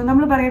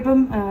നമ്മൾ പറയുമ്പം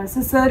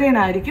സിസേറിയൻ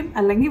ആയിരിക്കും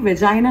അല്ലെങ്കിൽ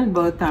വെജൈനൽ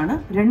ബർത്ത് ആണ്.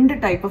 2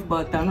 ടൈപ്പ് ഓഫ്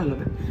ബർത്ത് ആണ്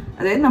ഉള്ളത്.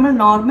 അതായത് നമ്മൾ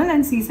നോർമൽ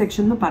ആൻഡ് സി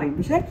സെക്ഷൻ എന്ന് പറയും.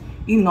 പക്ഷെ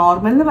ഈ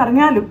നോർമൽ എന്ന്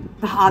പറഞ്ഞാലും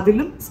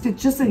അതിലും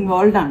സ്റ്റിച്ചസ്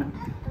ഇൻവോൾവ് ആണ്.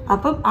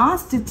 അപ്പം ആ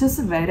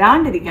സ്റ്റിച്ചസ്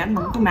വരാണ്ടിരിക്കാൻ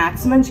നമുക്ക്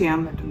മാക്സിമം ചെയ്യാൻ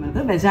പറ്റുന്നത്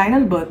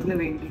വെജൈനൽ ബർത്തിന്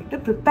വേണ്ടിയിട്ട്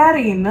പ്രിപ്പയർ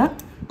ചെയ്യുന്ന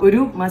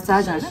ഒരു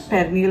മസാജാണ്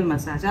പെർനിയൽ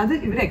മസാജ്. അത്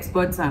ഇവർ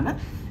എക്സ്പേർട്സ് ആണ്.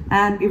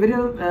 ആൻഡ് ഇവർ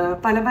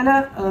പല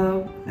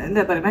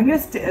എന്താ പറയുക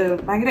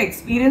ഭയങ്കര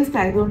എക്സ്പീരിയൻസ്ഡ്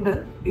ആയതുകൊണ്ട്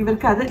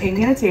ഇവർക്ക് അത്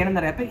എങ്ങനെ ചെയ്യണം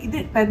എന്നറിയാം. അപ്പം ഇത്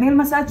പെർനിയൽ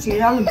മസാജ്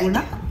ചെയ്യാനുള്ള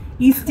ഗുണം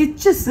ഈ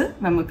സ്റ്റിച്ചസ്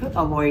നമുക്ക്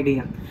അവോയ്ഡ്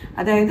ചെയ്യാം.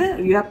 അതായത്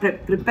you are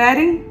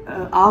preparing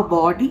our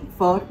body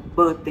for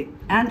birthing.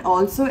 And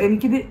also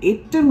എനിക്കിത്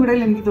ഏറ്റവും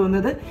കൂടുതൽ എനിക്ക്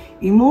തോന്നുന്നത്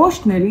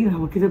ഇമോഷണലി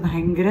നമുക്കിത്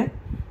ഭയങ്കര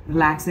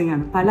റിലാക്സിങ്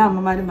ആണ്. പല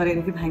അമ്മമാരും പറയും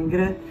എനിക്ക്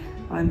ഭയങ്കര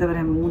എന്താ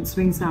പറയുക മൂഡ്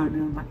സ്വിങ്സ് ആണ്,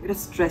 ഭയങ്കര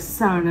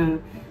സ്ട്രെസ്സാണ്,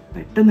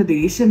 പെട്ടെന്ന്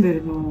ദേഷ്യം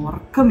വരുന്നു,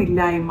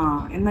 ഉറക്കമില്ലായ്മ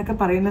എന്നൊക്കെ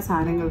പറയുന്ന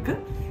സാധനങ്ങൾക്ക്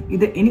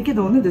ഇത് എനിക്ക്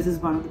തോന്നുന്നു this is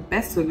one of the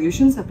best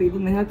solutions. അപ്പോൾ ഇത്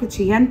നിങ്ങൾക്ക്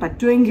ചെയ്യാൻ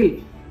പറ്റുമെങ്കിൽ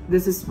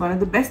this is one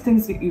of the best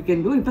things you can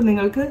do. ഇപ്പം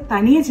നിങ്ങൾക്ക്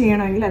തനിയെ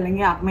ചെയ്യണമെങ്കിൽ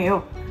അല്ലെങ്കിൽ അമ്മയോ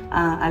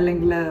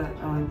അല്ലെങ്കിൽ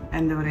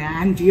എന്താ പറയുക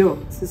ആൻറ്റിയോ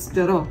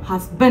സിസ്റ്ററോ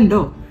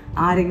ഹസ്ബൻഡോ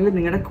ആരെങ്കിലും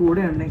നിങ്ങളുടെ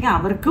കൂടെ ഉണ്ടെങ്കിൽ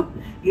അവർക്കും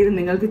ഇത്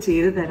നിങ്ങൾക്ക്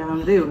ചെയ്ത്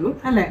തരാവുന്നതേ ഉള്ളൂ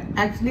അല്ലേ.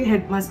 ആക്ച്വലി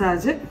ഹെഡ്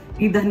മസാജ്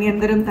ഈ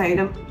ധന്യന്തരം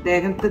തൈലം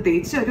ദേഹത്ത്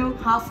തേച്ച് ഒരു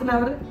 1/2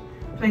 hour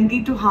 20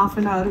 to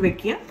 1/2 hour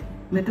വെക്കുക.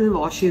 എന്നിട്ട് ഇത്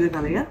വാഷ് ചെയ്ത്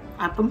കളയുക.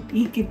 അപ്പം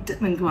ഈ കിറ്റ്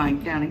നിങ്ങൾക്ക്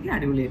വാങ്ങിക്കുകയാണെങ്കിൽ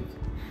അടിപൊളിയായിരിക്കും.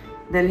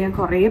 ഇതെല്ലാം ഞാൻ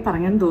കുറേ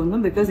പറഞ്ഞെന്ന് തോന്നുന്നു,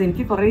 ബിക്കോസ്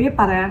എനിക്ക് കുറേ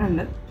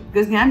പറയാനുണ്ട്.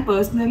 ബിക്കോസ് ഞാൻ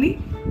പേഴ്സണലി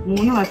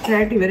 3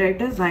 വർഷമായിട്ട്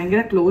ഇവരായിട്ട്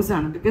ഭയങ്കര ക്ലോസ്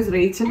ആണ്. ബിക്കോസ്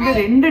റേച്ചലിന്റെ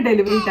 2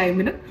 ഡെലിവറി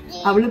ടൈമിലും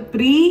അവള്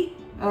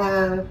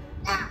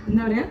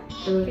എന്താ പറയാ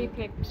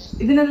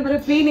ഇതിനെന്താ പറയാ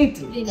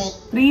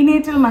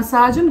പ്രീനേറ്റൽ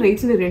മസാജും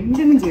റേച്ചൽ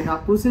 2നും ചെയ്തു.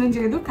 അപ്പൂസിനും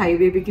ചെയ്തു,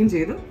 കൈവേബിക്കും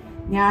ചെയ്തു.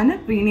 ഞാൻ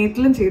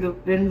പ്രീനേറ്റലും ചെയ്തു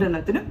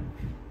 2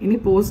 ഇനി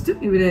പോസ്റ്റും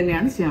ഇവർ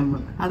തന്നെയാണ് ചെയ്യാൻ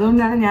പോകുന്നത്.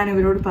 അതുകൊണ്ടാണ് ഞാൻ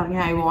ഇവരോട്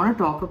പറഞ്ഞത് I won't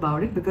talk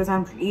about it because I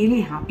am really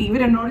happy.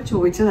 ഇവരെന്നോട്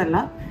ചോദിച്ചതല്ല,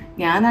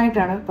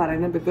 ഞാനായിട്ടാണ്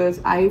പറയുന്നത്. Because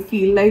I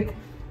feel like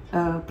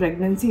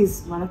pregnancy is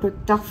one of the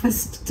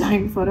toughest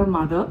time for a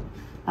mother.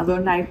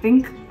 അതുകൊണ്ട് ഐ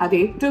തിങ്ക് അത്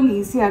ഏറ്റവും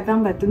ഈസി ആക്കാൻ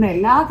പറ്റുന്ന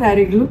എല്ലാ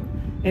കാര്യങ്ങളും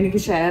എനിക്ക്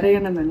ഷെയർ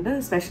ചെയ്യണമെന്നുണ്ട്.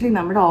 എസ്പെഷ്യലി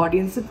നമ്മുടെ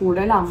ഓഡിയൻസ്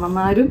കൂടുതൽ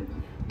അമ്മമാരും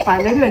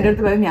പലരും എൻ്റെ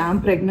അടുത്ത് പറയും ഞാൻ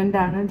പ്രഗ്നൻ്റ്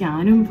ആണ്,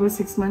 ഞാനും ഇപ്പോൾ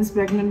 6 months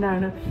പ്രഗ്നൻ്റ്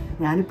ആണ്,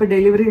 ഞാനിപ്പോൾ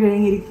ഡെലിവറി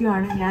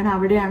കഴിഞ്ഞിരിക്കുകയാണ്, ഞാൻ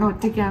അവിടെയാണ്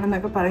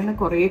ഒറ്റയ്ക്കാണെന്നൊക്കെ പറയുന്ന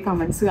കുറേ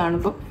കമൻറ്റ്സ്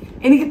കാണുമ്പോൾ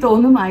എനിക്ക്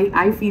തോന്നും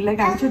I feel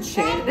like I should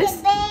share this.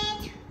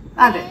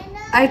 അതെ,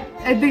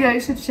 I think I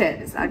should share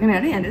this.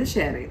 അങ്ങനെയാണ് ഞാനിത്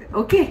ഷെയർ ചെയ്തത്.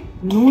 ഓക്കെ,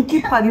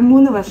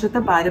 113 വർഷത്തെ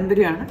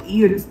പാരമ്പര്യമാണ് ഈ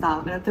ഒരു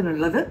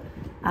സ്ഥാപനത്തിനുള്ളത്.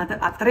 അത്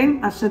അത്രയും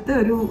വർഷത്തെ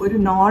ഒരു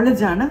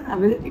നോളജാണ്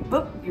അവർ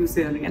ഇപ്പോൾ യൂസ്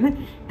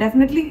ചെയ്യുന്നത്.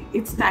 Definitely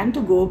it's time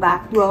to go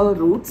back to our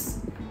Roots.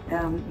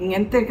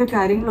 ഇങ്ങനത്തെയൊക്കെ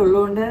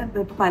കാര്യങ്ങളുള്ളതുകൊണ്ട്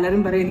ഇപ്പോൾ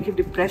പലരും പറയും എനിക്ക്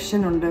ഡിപ്രഷൻ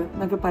ഉണ്ട്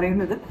എന്നൊക്കെ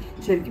പറയുന്നത്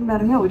ശരിക്കും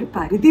പറഞ്ഞാൽ ഒരു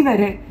പരിധി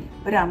വരെ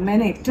ഒരു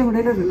അമ്മേനെ ഏറ്റവും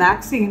കൂടുതൽ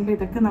റിലാക്സ് ചെയ്യുമ്പോൾ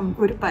ഇതൊക്കെ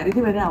നമുക്ക് ഒരു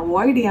പരിധി വരെ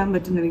അവോയ്ഡ് ചെയ്യാൻ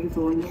പറ്റുമെന്ന് എനിക്ക്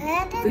തോന്നുന്നു.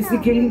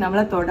 ഫിസിക്കലി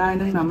നമ്മളെ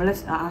തൊടാനും നമ്മളെ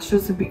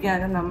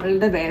ആശ്വസിപ്പിക്കാനും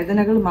നമ്മളുടെ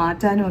വേദനകൾ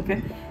മാറ്റാനും ഒക്കെ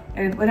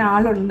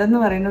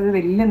ഒരാളുണ്ടെന്ന് പറയുന്നത്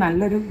വലിയ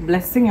നല്ലൊരു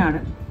ബ്ലെസ്സിങ്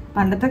ആണ്.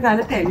 പണ്ടത്തെ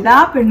കാലത്ത് എല്ലാ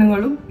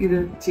പെണ്ണുങ്ങളും ഇത്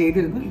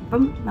ചെയ്തിരുന്നു.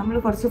 ഇപ്പം നമ്മൾ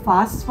കുറച്ച്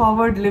ഫാസ്റ്റ്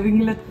ഫോർവേഡ്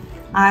ലിവിങ്ങിൽ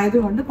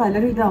ആയതുകൊണ്ട്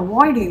പലരും ഇത്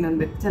അവോയ്ഡ്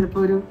ചെയ്യുന്നുണ്ട്.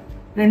 ചിലപ്പോൾ ഒരു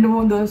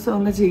 2-3 ദിവസം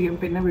ഒന്ന് ചെയ്യും,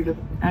 പിന്നെ വിടും.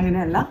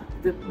 അങ്ങനെയല്ല,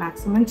 ഇത്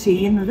മാക്സിമം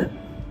ചെയ്യുന്നത്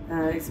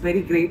it's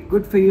very great,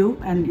 good for you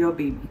and your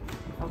baby.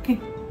 Okay,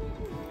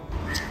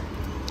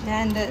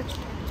 ഞാൻ എൻ്റെ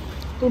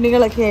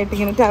തുണികളൊക്കെ ആയിട്ട്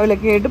ഇങ്ങനെ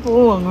ടവലൊക്കെ ആയിട്ട്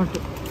പോവും അങ്ങോട്ട്.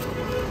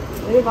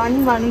 ഒരു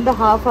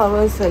 1-1.5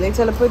 hours അല്ലെങ്കിൽ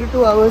ചിലപ്പോൾ ഒരു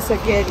 2 hours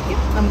ഒക്കെ ആയിരിക്കും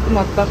നമുക്ക്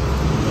മൊത്തം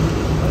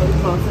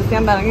പ്രോസസ്.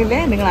 ഞാൻ പറഞ്ഞില്ലേ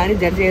നിങ്ങൾ ആരും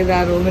ജഡ്ജ് ചെയ്ത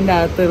ആ റൂമിൻ്റെ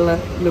അകത്തുള്ള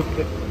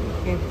ലുക്ക്.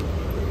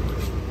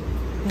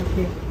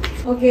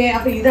 ഓക്കെ,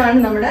 അപ്പൊ ഇതാണ്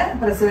നമ്മുടെ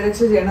പ്രസവരക്ഷ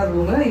ചെയ്യുന്ന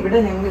റൂം. ഇവിടെ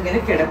ഞങ്ങൾ ഇങ്ങനെ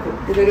കിടക്കും.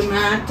 ഇതൊരു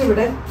മാറ്റ്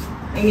ഇവിടെ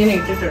ഇങ്ങനെ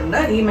ഇട്ടിട്ടുണ്ട്.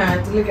 ഈ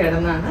മാറ്റിൽ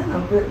കിടന്നാണ്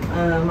നമുക്ക്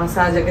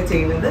മസാജൊക്കെ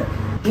ചെയ്യുന്നത്.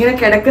 ഇങ്ങനെ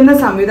കിടക്കുന്ന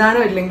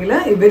സംവിധാനം ഇല്ലെങ്കിൽ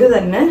ഇവര്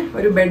തന്നെ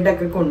ഒരു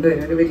ബെഡൊക്കെ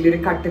കൊണ്ടുവരും. ഒരു വലിയൊരു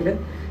കട്ടില്,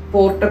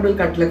 പോർട്ടബിൾ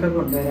കട്ടിലൊക്കെ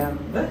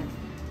കൊണ്ടുവരാറുണ്ട്.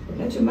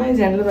 പിന്നെ ചുമ്മാ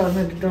ജനൽ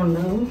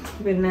തുറന്നിട്ടിട്ടുണ്ടാവും.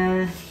 പിന്നെ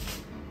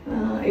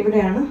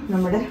ഇവിടെയാണ്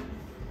നമ്മുടെ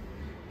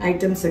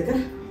ഐറ്റംസ് ഒക്കെ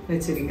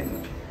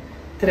വെച്ചിരിക്കുന്നത്.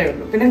 ഇത്രയേ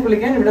ഉള്ളൂ. പിന്നെ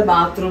കുളിക്കാൻ ഇവിടെ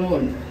ബാത്റൂമും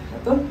ഉണ്ട്.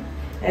 അപ്പം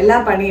എല്ലാ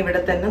പണിയും ഇവിടെ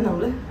തന്നെ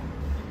നമ്മൾ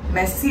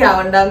മെസ്സി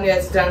ആവണ്ടെന്ന്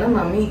വിചാരിച്ചിട്ടാണ്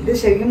മമ്മി. ഇത്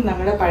ശരിക്കും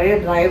നമ്മുടെ പഴയ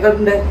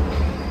ഡ്രൈവറിന്റെ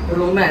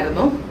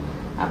റൂമായിരുന്നു.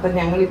 അപ്പം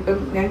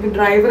ഞങ്ങൾക്ക്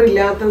ഡ്രൈവർ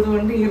ഇല്ലാത്തത്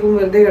കൊണ്ട് ഈ റൂം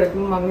വെറുതെ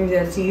കിടക്കുമ്പോൾ മമ്മി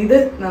വിചാരിച്ചു ഇത്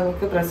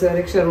നമുക്ക്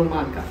പ്രസവരക്ഷ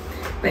റൂമാക്കാം.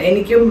 അപ്പം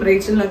എനിക്കും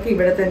റേച്ചലിനൊക്കെ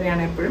ഇവിടെ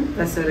തന്നെയാണ് എപ്പോഴും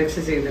പ്രസവരക്ഷ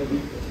ചെയ്തിരുന്നത്.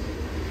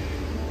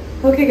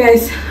 ഓക്കെ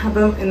ഗൈസ്,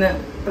 അപ്പം ഇന്ന്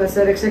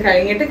പ്രസവരക്ഷ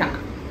കഴിഞ്ഞിട്ട്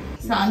കാണാം.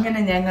 സോ അങ്ങനെ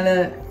ഞങ്ങള്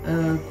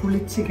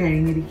കുളിച്ച്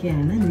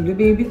കഴിഞ്ഞിരിക്കുകയാണ്. നിലു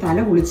ബേബി തല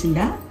കുളിച്ചില്ല,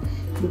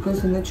 ബിക്കോസ്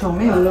ഇന്ന്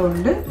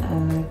ചുമയുള്ളതുകൊണ്ട്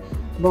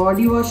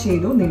ബോഡി വാഷ്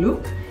ചെയ്തു നിലു.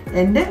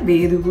 എൻ്റെ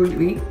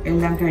വേദുകുളി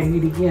എല്ലാം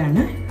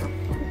കഴിഞ്ഞിരിക്കുകയാണ്.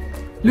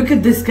 Look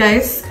at this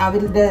guys.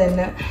 അവരുടെ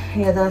തന്നെ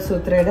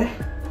യദാസുത്രയുടെ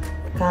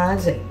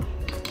കാജൽ.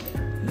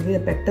 ഇത്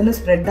പെട്ടെന്ന്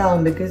സ്പ്രെഡ്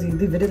ആവും, ബിക്കോസ്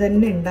ഇത് ഇവർ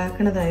തന്നെ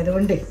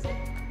ഉണ്ടാക്കണതായതുകൊണ്ടേ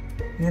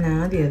ഞാൻ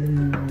ആദ്യം അത്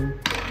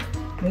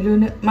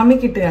നിലുവിന്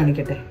മമ്മിക്കിട്ട്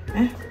കാണിക്കട്ടെ.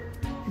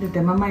 ഇടട്ടെ,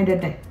 മമ്മ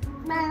ഇടട്ടെ.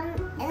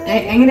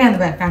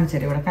 എങ്ങനെയാന്ന്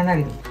കാണിച്ചാൽ ഇവിടെ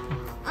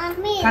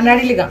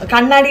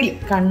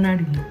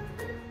കണ്ണാടിയിൽ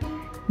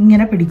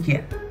ഇങ്ങനെ പിടിക്കുക.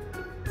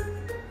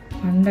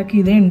 പണ്ടൊക്കെ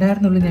ഇതേ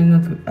ഉണ്ടായിരുന്നുള്ളൂ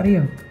ഞങ്ങൾക്ക്,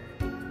 അറിയോ?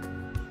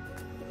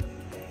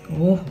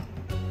 ഓ,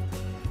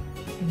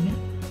 പിന്നെ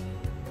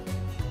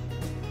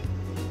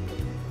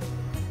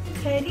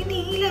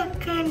കരിനീല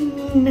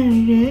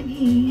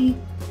കണ്ണഴകി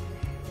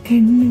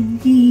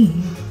കണ്ണഴകി.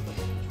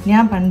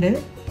 ഞാൻ പണ്ട്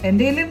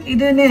എൻ്റെ കയ്യിലും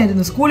ഇത്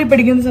തന്നെയായിരുന്നു. സ്കൂളിൽ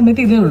പഠിക്കുന്ന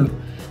സമയത്ത് ഇതേ ഉള്ളൂ.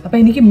 അപ്പം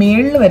എനിക്ക്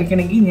മേളിൽ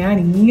വരയ്ക്കണമെങ്കിൽ ഞാൻ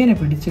ഇങ്ങനെ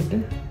പിടിച്ചിട്ട്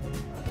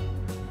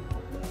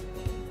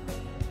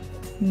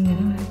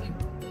ഇങ്ങനെ വരയ്ക്കും.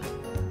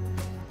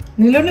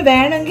 നിലൊന്ന്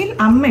വേണമെങ്കിൽ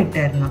അമ്മ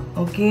ഇട്ടായിരുന്നു.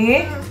 ഓക്കെ,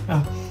 ആ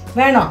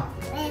വേണോ?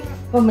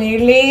 അപ്പൊ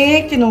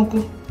മേളിലേക്ക്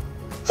നോക്കൂ.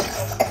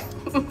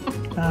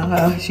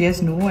 ഷി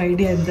ഹാസ് നോ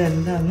ഐഡിയ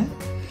എന്താന്ന്.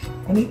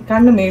 ഇനി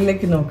കണ്ണ്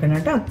മേളിലേക്ക് നോക്കണം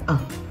കേട്ടോ. ആ,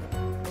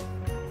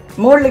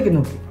 മുകളിലേക്ക്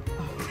നോക്കൂ.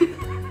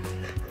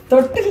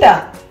 തൊട്ടില്ല,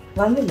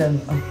 വന്നില്ല.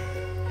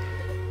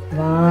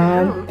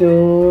 1 2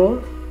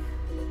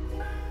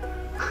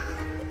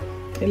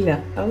 ഇല്ല,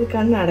 അവൾ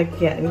കണ്ണ്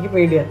അടയ്ക്കുക. എനിക്ക്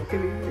പേടിയാ.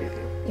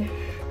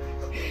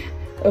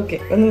 ഓക്കെ,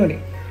 ഒന്നും കൂടി.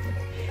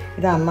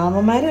 ഇത്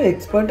അമ്മാമ്മമാര്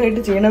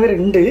എക്സ്പേർട്ടായിട്ട്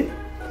ചെയ്യണവരുണ്ട്,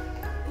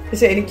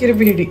 പക്ഷെ എനിക്കൊരു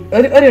പേടി.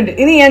 ഒരുണ്ട്.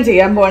 ഇനി ഞാൻ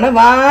ചെയ്യാൻ പോവാണ്.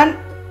 1.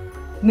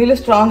 നീല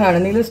സ്ട്രോങ് ആണ്.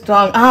 നീല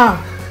സ്ട്രോങ്. ആ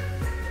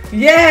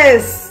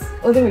യെസ്.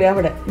 ഒന്നുകൂടി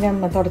അവിടെ ഞാൻ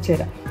തുടച്ചു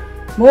തരാം.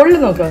 മുകളിൽ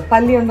നോക്കുക,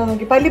 പല്ലി ഉണ്ടോ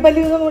നോക്കി. പല്ലി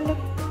മുകളിൽ.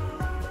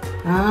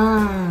 ആ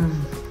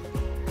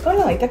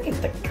കൊള്ളാം. ഇതൊക്കെ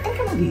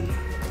മതി.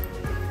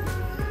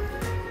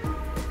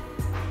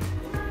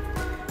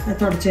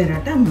 തുടച്ചു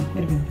തരാട്ടെ അമ്മ.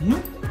 ഒരു minute.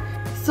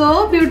 So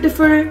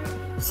beautiful,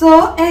 so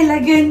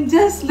elegant,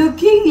 just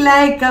looking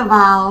like a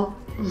wow.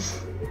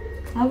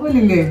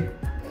 അതുപോലില്ലേ?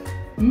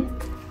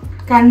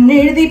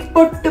 കണ്ണെഴുതി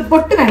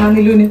പൊട്ട് വേണോ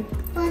നിലുവിന്?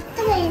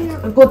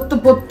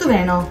 പൊത്ത്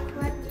വേണോ?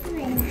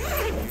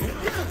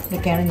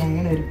 ഇതൊക്കെയാണ്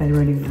ഞങ്ങളുടെ ഒരു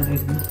പരിപാടി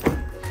വരുന്നത്.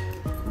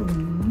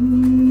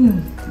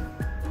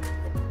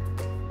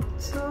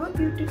 So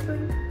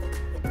beautiful,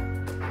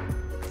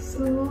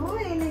 so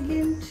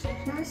elegant,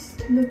 just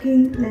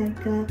looking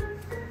like a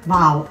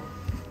wow.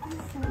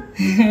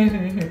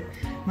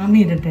 Mummy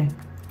ഇടട്ടെ?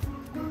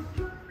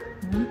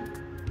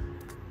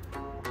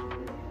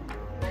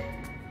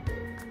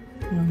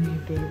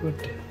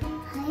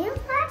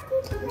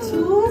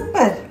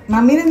 സൂപ്പർ.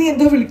 മമ്മീനെ നീ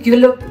എന്തോ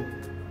വിളിക്കുമല്ലോ.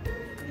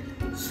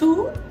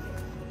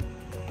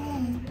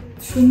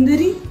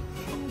 സുന്ദരി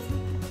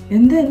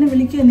എന്താ എന്നെ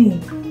വിളിക്കുക? നീ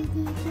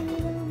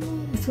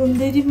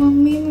സുന്ദരി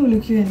മമ്മി എന്ന്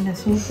വിളിക്കൂ എന്നെ.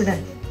 സൂപ്പറാ.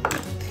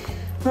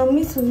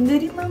 മമ്മി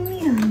സുന്ദരി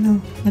മമ്മിയാണോ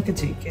എന്നൊക്കെ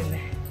ചോദിക്കല്ലേ.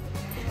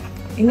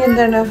 ഇനി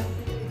എന്താണ്,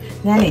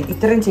 ഞാൻ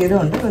ഇത്രയും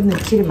ചെയ്തുകൊണ്ട് ഒന്ന്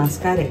ഇച്ചിരി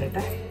മസ്കാര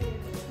ഇടട്ടെ.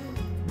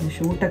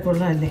 ഷൂട്ടൊക്കെ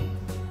ഉള്ളതല്ലേ.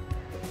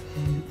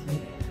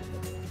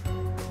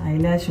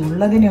 ഐലാഷ്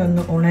ഉള്ളതിനെ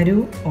ഒന്ന് ഉണരൂ.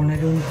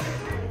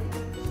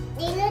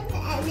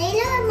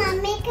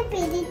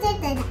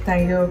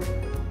 തയ്യോ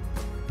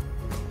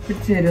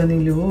പിടിച്ചു തരുമോ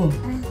നീലു?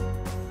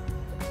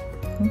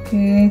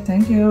 Okay,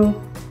 thank you.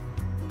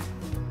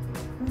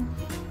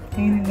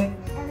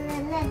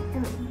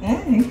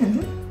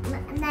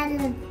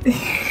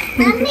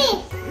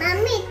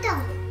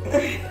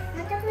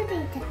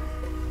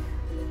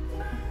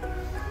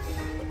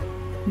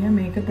 ഞാൻ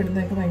മേക്കപ്പ്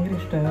ഇടുന്നതൊക്കെ ഭയങ്കര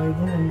ഇഷ്ടമാണ്.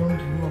 ഇത്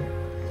കണ്ടുകൊണ്ടിരുന്നോ?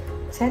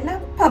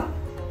 ചിലപ്പം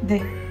ഇതേ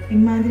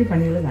ഇമാതിരി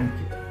പണികൾ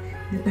കാണിക്കും.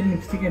 ഇതിപ്പോൾ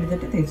ലിപ്സ്റ്റിക്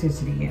എടുത്തിട്ട് തേച്ച്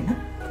വെച്ചിരിക്കുകയാണ്.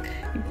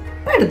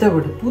 ഇപ്പം എടുത്ത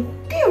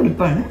പുതിയ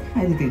ഉടുപ്പാണ്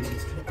അതിൽ തേച്ച്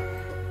വെച്ചിട്ട്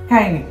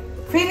കഴിഞ്ഞു.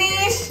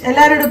 ഫിനിഷ്.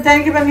 എല്ലാവരോടും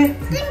താങ്ക് യു പറഞ്ഞു.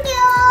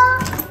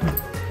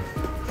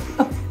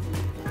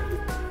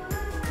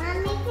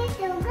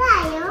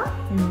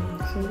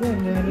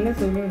 സുഖമുണ്ട്, നല്ല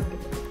സുഖമുണ്ട്.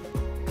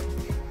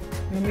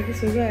 മമ്മിക്ക്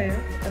സുഖമായോ?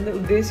 അത്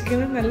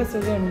ഉദ്ദേശിക്കുന്നത് നല്ല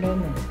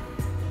സുഖമുണ്ടോന്നാണ്.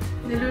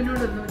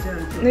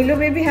 നിലു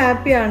ബേബി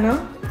ഹാപ്പി ആണോ?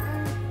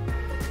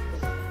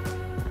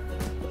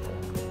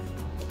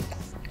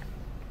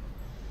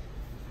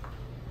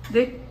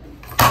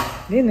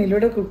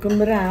 നിലൂടെ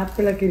കുക്കുംബർ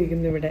ആപ്പിളൊക്കെ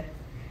ഇരിക്കുന്നു ഇവിടെ.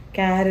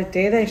 ക്യാരറ്റ്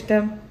ഏതാ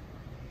ഇഷ്ടം?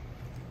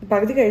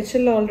 പകുതി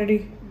കഴിച്ചല്ലോ ഓൾറെഡി.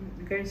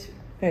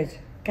 കഴിച്ചു.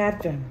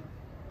 ക്യാരറ്റ് ആണ്.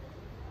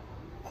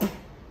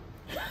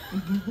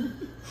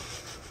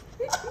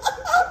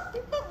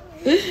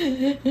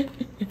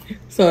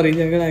 സോറി,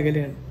 ഞങ്ങൾ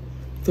അകലെയാണ്.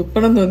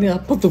 തുപ്പണം തോന്നി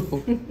അപ്പം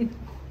തുപ്പും.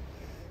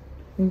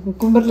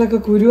 കുക്കുംബറിലൊക്കെ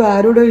കുരു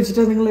ആരോട്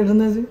വെച്ചിട്ടാണ് നിങ്ങൾ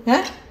ഇടുന്നത്?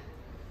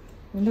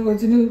 എൻ്റെ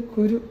കൊച്ചിന്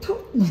കുരു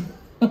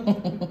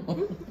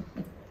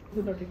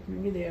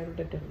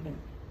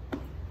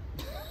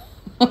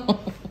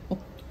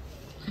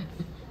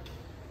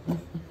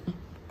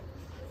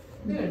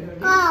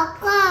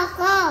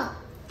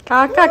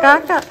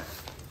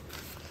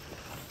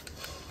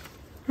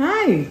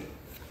ഹായ്,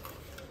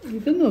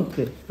 ഇത്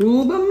നോക്ക്.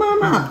 രൂപം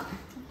മാമ.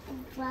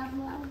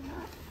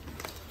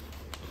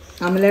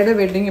 അമലയുടെ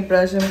വെഡിങ്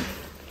ഇപ്രാവശ്യം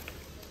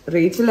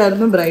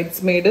റേച്ചലായിരുന്നു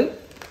brides made,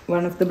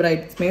 one of the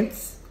brides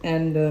maid's,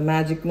 and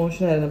magic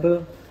motion ആയിരുന്നു. അപ്പോൾ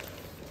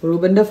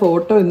റൂബന്റെ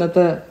ഫോട്ടോ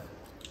ഇന്നത്തെ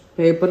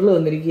പേപ്പറിൽ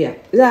വന്നിരിക്കുക.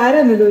 ഇത്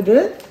ആരാണല്ലോ? ഇത്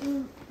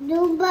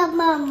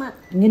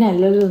ഇങ്ങനെ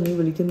അല്ലല്ലോ നീ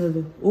വിളിക്കുന്നത്.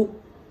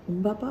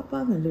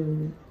 ഉമ്പാപ്പാന്നല്ലേ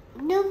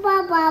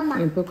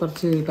വിളിക്കുന്നത്. ഇപ്പൊ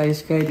കുറച്ച്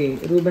പരിഷ്കാരിയായി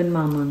റൂബൻ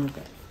മാമ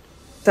എന്നൊക്കെ.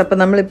 അപ്പൊ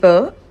നമ്മളിപ്പോ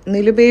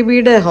നിലു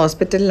ബേബിയുടെ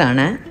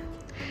ഹോസ്പിറ്റലിലാണ്.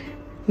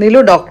 നിലു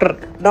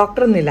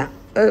ഡോക്ടർ നില.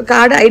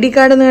 കാർഡ്, ID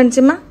കാർഡ് ഒന്ന്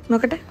കാണിച്ചമ്മ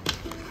നോക്കട്ടെ.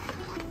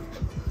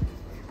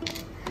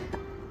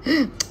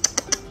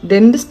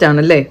 ഡെന്റിസ്റ്റ്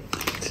ആണല്ലേ?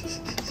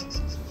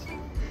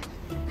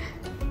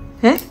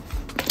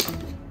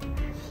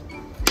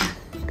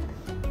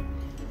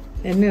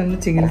 എന്നെ ഒന്ന്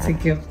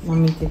ചികിത്സിക്കോ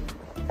മമ്മിക്ക്?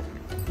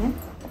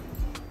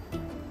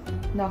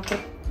 ഡോക്ടർ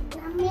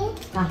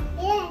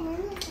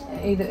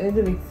ഇത്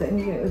വിക്സ്.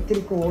 എനിക്ക്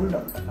ഒത്തിരി കോൾഡ്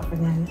ഉണ്ട്. അപ്പം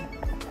ഞാൻ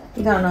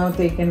ഇതാണോ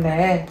തേക്കണ്ടേ?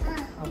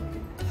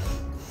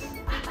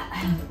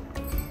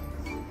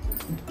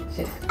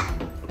 ശരി.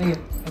 അയ്യോ,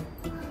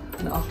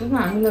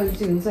 ഡോക്ടറിനാണല്ലോ ഒരു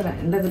ചികിത്സ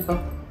വേണ്ടതിപ്പം.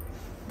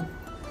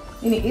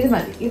 ഇനി ഇത്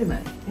മതി.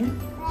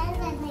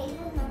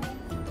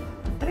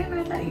 അത്രയും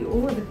വേണ്ട. അയ്യോ,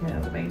 അത്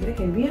ഭയങ്കര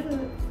ഹെവിയാണ്.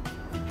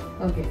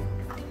 ഓക്കെ,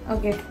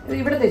 ഇത്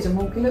ഇവിടെ തേച്ചു.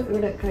 മൂക്കിൽ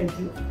ഇവിടെ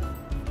കഴുത്തിൽ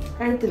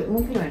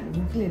മൂക്കിൽ വേണ്ട.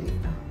 മൂക്കിലെരി.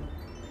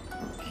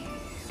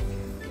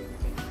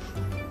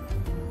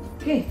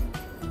 ഓക്കെ,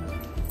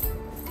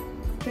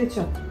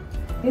 തേച്ചോ.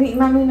 ഇനി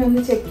മമ്മീനെ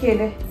ഒന്ന് ചെക്ക്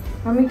ചെയ്തേ.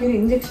 മമ്മിക്കൊരു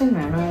ഇഞ്ചക്ഷൻ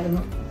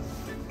വേണമായിരുന്നു.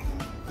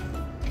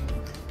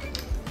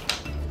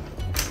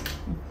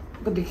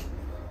 കുത്തിക്ക്.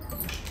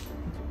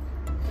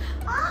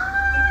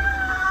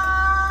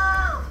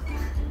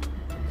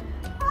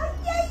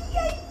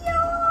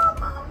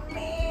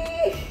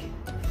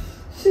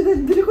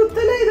 ഇതെന്തൊരു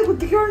കുത്തല, ഇത്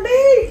കുത്തിക്കൊണ്ടേ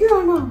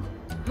ഇരിക്കുവാണോ?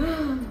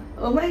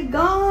 Oh my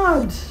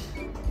God.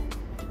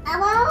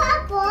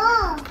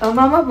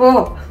 അമ്മാമ പോ.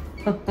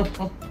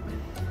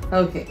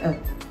 ഓക്കെ,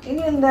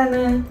 ഇനി എന്താണ്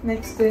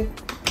നെക്സ്റ്റ്?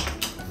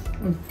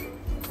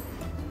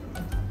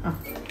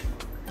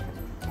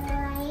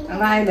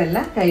 വായിലല്ല,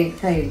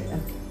 കയ്യിൽ.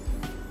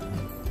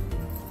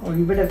 ഓ,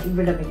 ഇവിടെ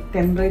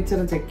ടെമ്പറേച്ചർ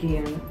ചെക്ക്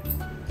ചെയ്യാണ്.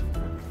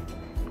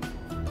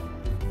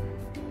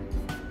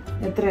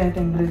 എത്രയാ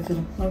ടെമ്പറേച്ചർ?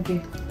 ഓക്കെ,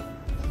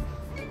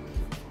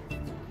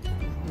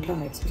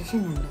 എക്സ്പ്രഷൻ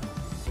ഉണ്ട്.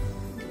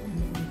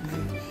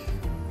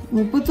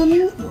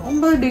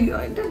 39 ഡിഗ്രി.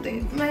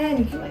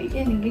 എനിക്ക് വയ്യ.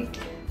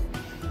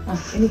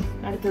 ഇനി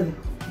അടുത്തത്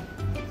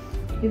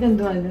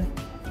ഇതെന്തുവാ? ഇത്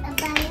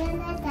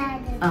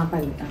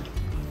പല്ല്.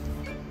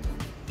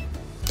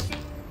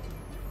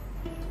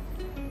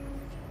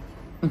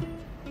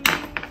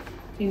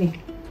 ഇനി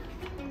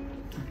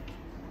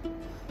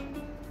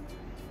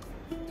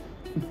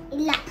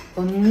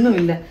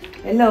ഒന്നുമില്ല,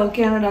 എല്ലാം ഓക്കെ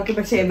ആണ് ഡോക്ടർ.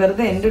 പക്ഷെ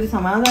വെറുതെ എൻ്റെ ഒരു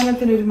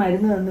സമാധാനത്തിന് ഒരു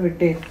മരുന്ന് തന്ന്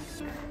വിട്ടേ.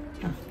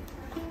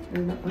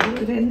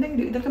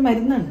 എന്തെങ്കിലും ഇതൊക്കെ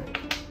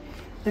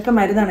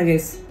മരുന്നാണ്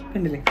കേസ്,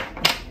 കണ്ടില്ലേ?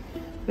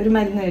 ഒരു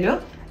മരുന്ന് തരുമോ?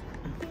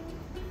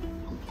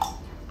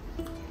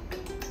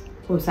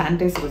 ഓ,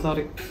 സാനിറ്റൈസർ,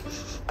 സോറി,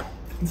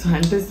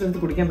 സാനിറ്റൈസർ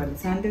എടുത്ത് കുടിക്കാൻ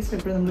പറ്റില്ല. സാനിറ്റൈസർ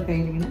എപ്പോഴും നമ്മൾ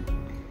കയ്യിലിങ്ങനെ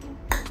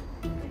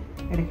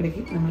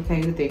ഇടയ്ക്കിടയ്ക്ക് നമ്മൾ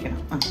കയ്യിൽ തേക്കണം.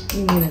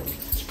 ഇങ്ങനെ.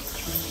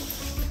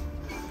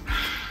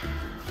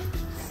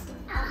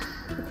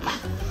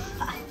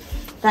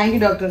 Thank you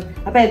doctor.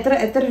 അപ്പൊ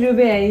എത്ര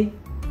രൂപയായി?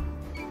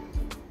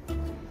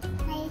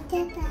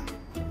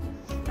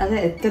 അതെ,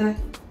 എത്ര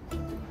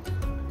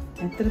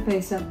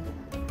പൈസ?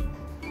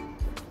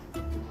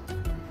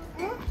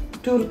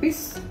 2 rupees.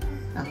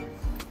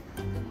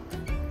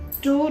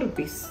 2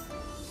 rupees.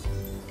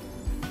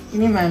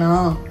 ഇനി വേണോ?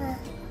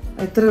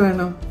 എത്ര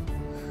വേണോ?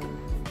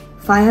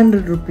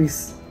 500 rupees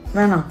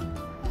വേണോ?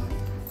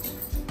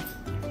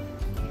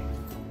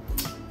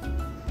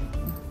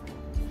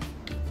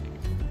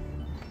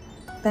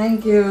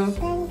 Thank you.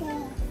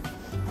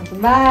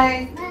 ബൈ.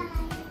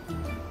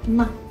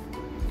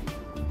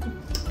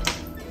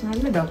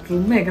 നല്ല ഡോക്ടർ,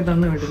 ഉമ്മയൊക്കെ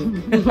തന്നു വിടുന്നു.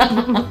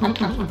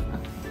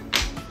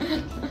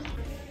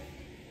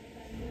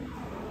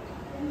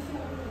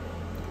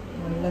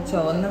 നല്ല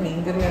ചുവന്ന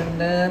മീൻകറി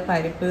ഉണ്ട്,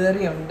 പരിപ്പ്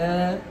കറി ഉണ്ട്,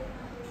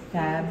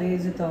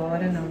 ക്യാബേജ്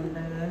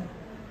തോരനുണ്ട്,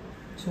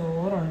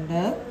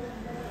 ചോറുണ്ട്,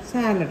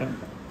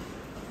 സാലഡുണ്ട്.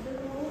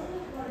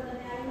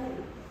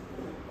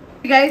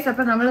 ഗൈസ്,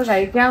 അപ്പൊ നമ്മൾ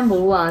കഴിക്കാൻ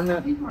പോവാന്ന്.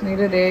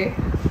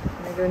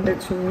 ഇതിന്റെ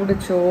ചൂട്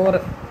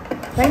ചോറ്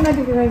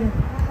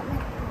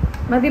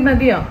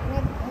മതിയോ?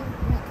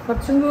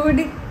 കുറച്ചും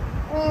കൂടി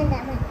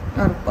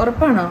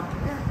ഉറപ്പാണോ?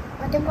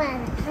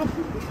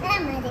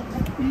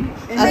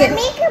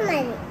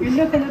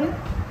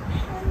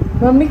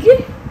 മമ്മിക്ക്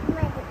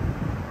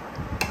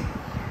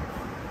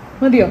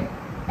മതിയോ?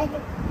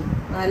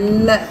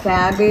 നല്ല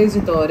ക്യാബേജ്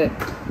തോരൻ,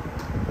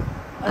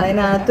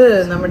 അതിനകത്ത്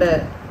നമ്മുടെ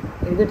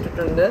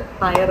ഇതിട്ടിട്ടുണ്ട്,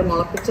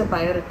 മുളപ്പിച്ച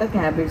പയറിട്ട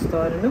ക്യാബേജ്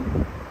തോരനും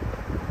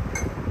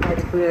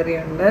പരിപ്പ്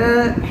കറിയുണ്ട്.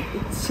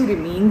 ഇച്ചിരി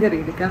മീൻ കറി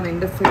എടുക്കാം.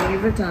 എൻ്റെ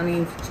ഫേവറേറ്റ് ആണ് ഈ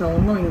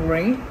ചുവന്ന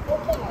മീൻകറി.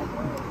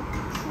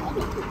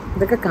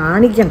 ഇതൊക്കെ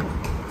കാണിക്കണം,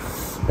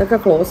 ഇതൊക്കെ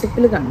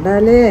ക്ലോസപ്പിൽ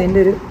കണ്ടാലേ അതിൻ്റെ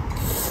ഒരു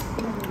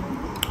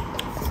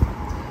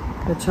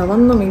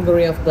ചുവന്ന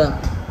മീൻകറി ഓഫ് ദ.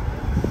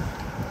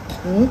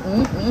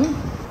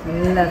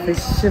 നല്ല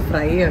ഫിഷ്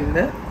ഫ്രൈ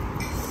ഉണ്ട്.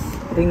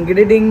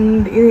 ഡിങ്കിടിങ്.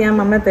 ഇത് ഞാൻ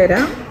മമ്മ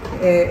തരാം,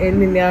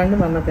 എല്ലില്ലാണ്ട്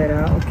മമ്മ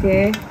തരാം. ഓക്കെ,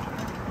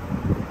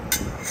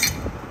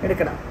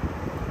 എടുക്കണം.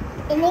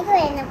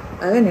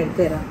 അതന്നെ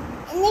എടുത്തു തരാം.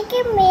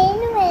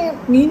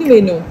 മീന്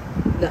വേണോ?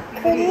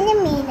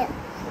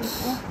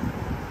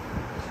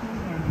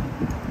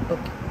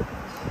 ഓക്കെ,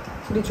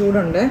 ഇച്ചിരി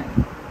ചൂടുണ്ട്.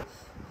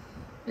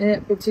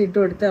 പിച്ചി ഇട്ട്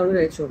കൊടുത്ത് അവള്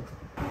കഴിച്ചോളൂ.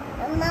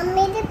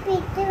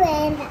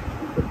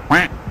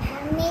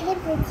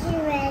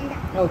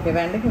 ഓക്കെ,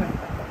 വേണ്ടെങ്കിൽ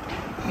വേണ്ട,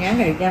 ഞാൻ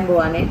കഴിക്കാൻ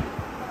പോവാനേ.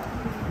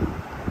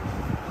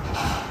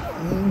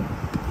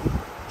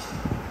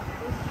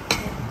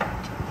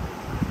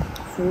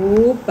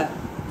 സൂപ്പർ.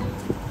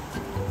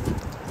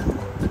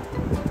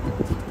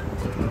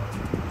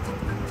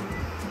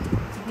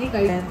 നീ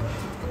കഴിക്കാൻ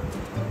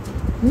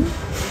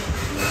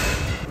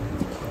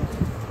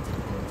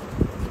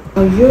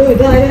അയ്യോ,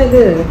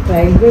 ഇതായത്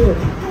ടൈഗർ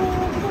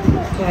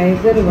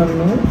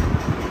വന്നു.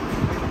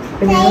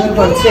 ഞങ്ങൾ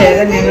കുറച്ച്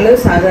നേരം ഞങ്ങള്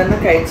സാധാരണ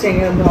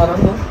കഴിച്ചെങ്കിൽ ഒന്ന്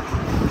ഉറങ്ങും.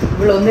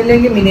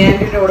 ഇവളൊന്നില്ലെങ്കിൽ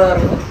മിനിയാൻറ്റിയുടെ കൂടെ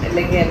ഉറങ്ങും,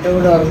 അല്ലെങ്കിൽ എൻ്റെ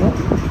കൂടെ ഉറങ്ങും.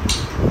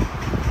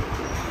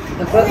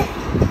 അപ്പൊ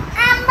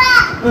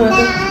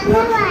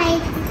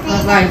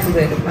വായിച്ചു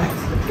തരും.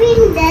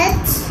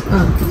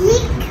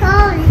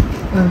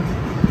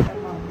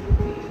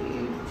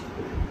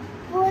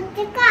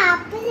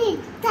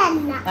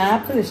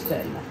 ആപ്പിൾ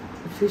ഇഷ്ടമല്ല,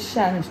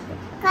 ഫിഷാണ് ഇഷ്ടം.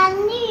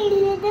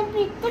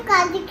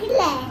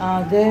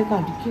 അതെ,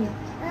 കടിക്കും.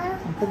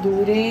 അപ്പൊ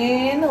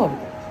ദൂരേന്ന്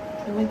കൊടുക്കും.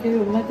 നമുക്കൊരു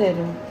ഉമ്മ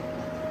തരും.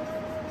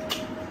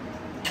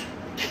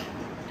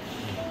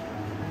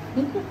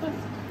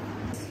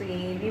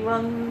 ശ്രീനി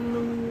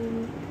വന്നു,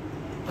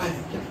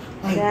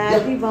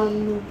 ഡാഡി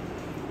വന്നു.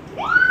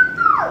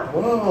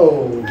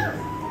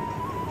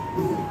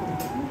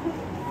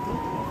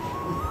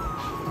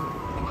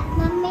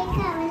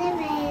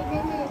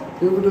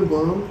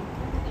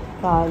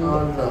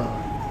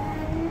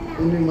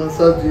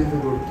 മസാജ് ചെയ്ത്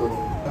കൊടുത്തോ?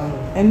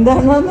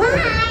 എന്താണോ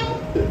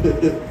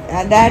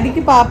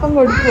ഡാഡിക്ക് പാപ്പം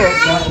കൊടുക്കുവോ?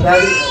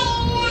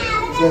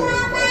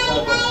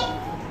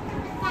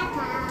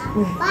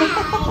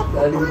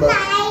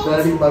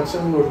 ഡാഡി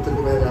ഭക്ഷണം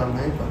കൊടുത്തിട്ട്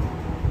വരാമേ.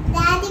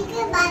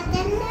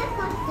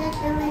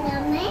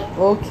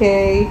 ഓക്കേ,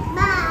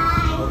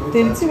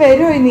 തിരിച്ചു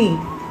വരുമോ ഇനി?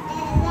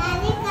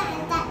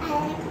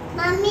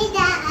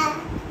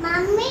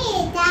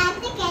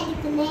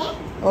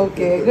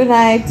 Okay, good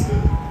night.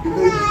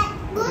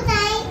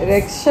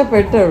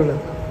 രക്ഷപ്പെട്ടുള്ളൂ.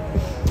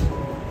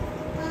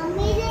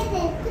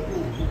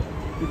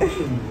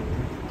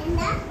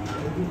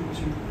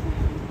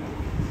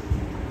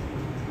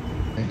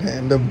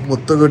 എന്റെ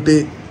മുത്തക്കുട്ടി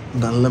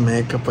നല്ല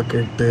മേക്കപ്പ് ഒക്കെ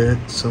ഇട്ട്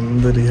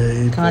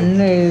സുന്ദരിയായി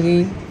കണ്ണെഴുതി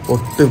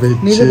പൊട്ട്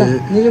വെച്ച്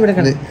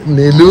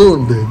നിലു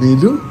ഉണ്ട്.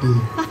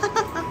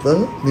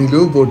 നിലു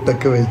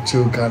പൊട്ടൊക്കെ വെച്ചു,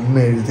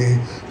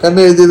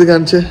 കണ്ണെഴുതിയത്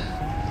കാണിച്ചേ.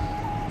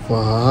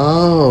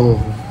 വാവ്,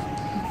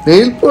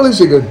 നെയിൽ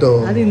പോളിഷ് കേട്ടോ.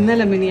 അത്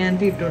ഇന്നലെ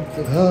മിനിയാൻറ്റി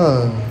ഇട്ടുകൊടുത്തു. ആ,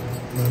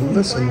 നല്ല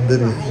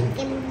സുന്ദരി.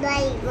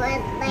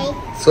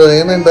 സോ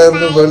എങ്ങനെ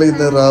ഉണ്ടായിരുന്നു വെളി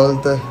ഇന്ന്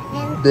രാവിലത്തെ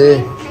ഡേ?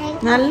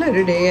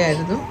 നല്ലൊരു ഡേ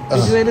ആയിരുന്നു.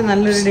 ഇതുവരെ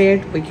നല്ലൊരു ഡേ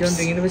ആയിട്ട്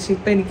പോയിക്കൊണ്ടിരിക്കുന്നു. പക്ഷെ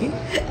ഇപ്പൊ എനിക്ക്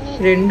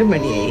 2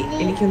 മണിയായി.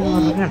 എനിക്കൊന്ന്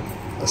ഉറങ്ങണം.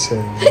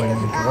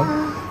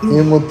 നീ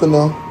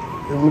മുത്തനോ?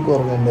 ഇവൾക്ക്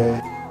ഉറങ്ങണ്ടേ?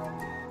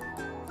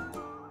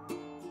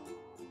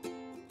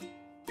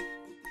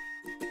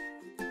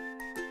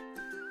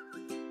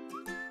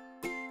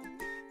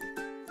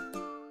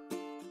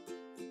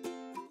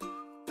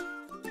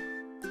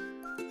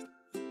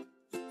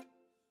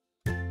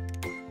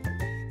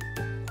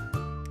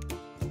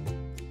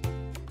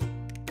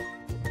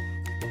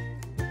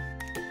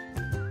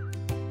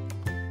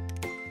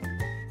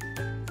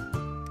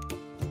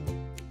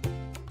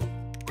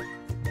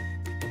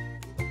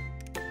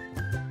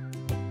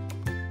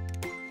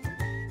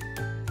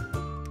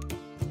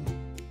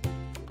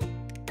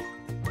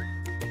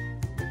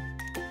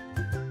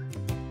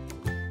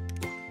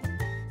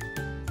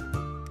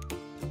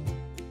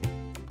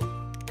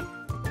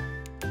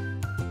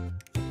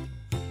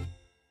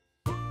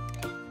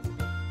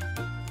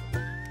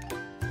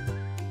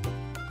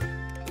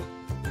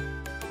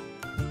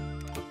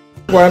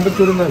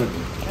 കോയമ്പത്തൂരിൽ നിന്ന്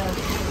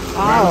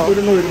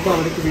വരുമ്പോ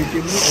അവർക്ക് വീട്ടിൽ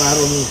നിന്ന് വേറെ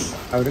ഒന്നും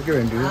അവർക്ക്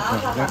വേണ്ടി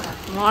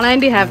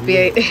മോളാൻറ്റി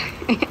ഹാപ്പിയായി.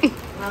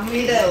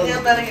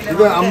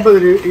 ഇത് 50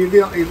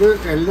 രൂപ. ഇത്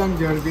എല്ലാം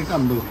ചേർത്തിട്ട്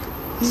 50 രൂപ.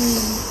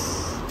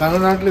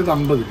 തമിഴ്നാട്ടിൽ ഇത്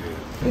 50 രൂപ.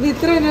 ഇത്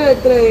ഇത്ര രൂപ?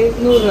 എത്ര?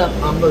 100 രൂപ.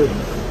 50 രൂപ.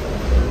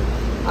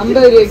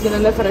 50 രൂപയ്ക്ക്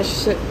നല്ല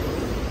ഫ്രഷ്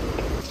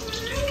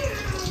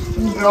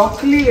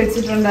ബ്രോക്കലി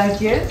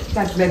വെച്ചിട്ടുണ്ടാക്കിയ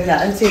കട്ട്ലറ്റ്.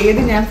 അത്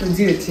ചെയ്ത് ഞാൻ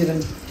ഫ്രിഡ്ജിൽ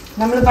വെച്ചിരുന്നു.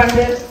 നമ്മൾ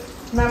പണ്ട്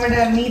നമ്മുടെ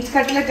മീറ്റ്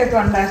കട്ട്ലറ്റ് ഒക്കെ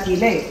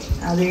ഉണ്ടാക്കിയില്ലേ,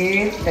 അതേ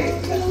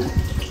ടൈപ്പ്.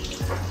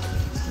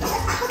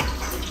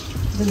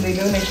 ഇത്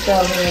മികവിന്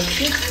ഇഷ്ടമാവുന്ന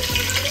വെച്ച്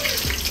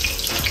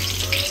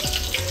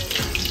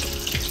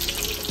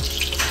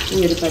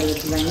ഈ ഒരു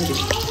പരുവത്തിലാണ്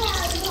ഇരിക്കുന്നത്.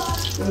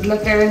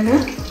 ഉരുളക്കിഴങ്ങ്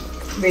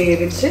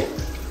വേവിച്ച്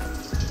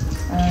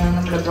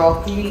നമ്മുടെ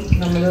ബ്രോക്കലി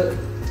നമ്മൾ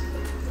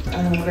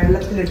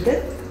വെള്ളത്തിലിട്ട്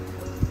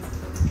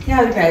ഞാൻ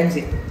ഒരു കാര്യം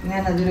ചെയ്യും.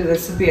 ഞാൻ അതൊരു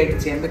റെസിപ്പി ആയിട്ട്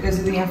ചെയ്യാം. ബിക്കോസ്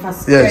ഇത് ഞാൻ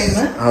ഫസ്റ്റ് ടൈം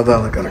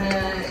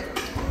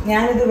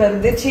ഞാനിത്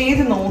വെറുതെ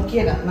ചെയ്ത്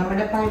നോക്കിയതാണ്.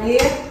 നമ്മുടെ പഴയ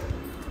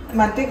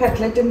മറ്റേ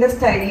കട്ട്ലറ്റിന്റെ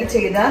സ്റ്റൈലിൽ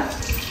ചെയ്താൽ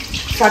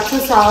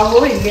സക്സസ് ആവോ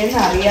ഇല്ലെന്ന്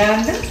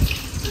അറിയാണ്ട്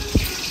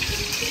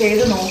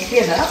ചെയ്ത്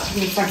നോക്കിയതാ.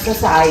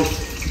 സക്സസ് ആയി.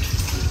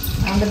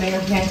 അതുകൊണ്ട്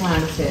നിങ്ങൾക്ക് ഞാൻ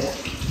കാണിച്ചു തരാം.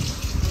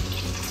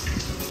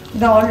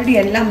 ഇത് ഓൾറെഡി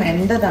എല്ലാം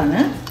വെന്തതാണ്.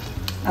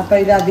 അപ്പം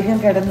ഇത് അധികം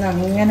കിടന്ന്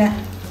അങ്ങനെ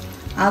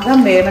അകം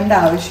വേവേണ്ട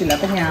ആവശ്യമില്ല.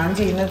 അപ്പം ഞാൻ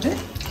ചെയ്യുന്നത്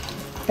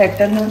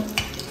പെട്ടെന്ന്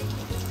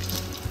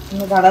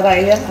ഒന്ന്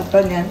കളറായ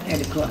അപ്പം ഞാൻ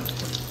എടുക്കുക.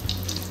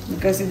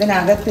 ബിക്കോസ്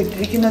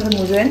ഇതിനകത്തിട്ടിരിക്കുന്നത്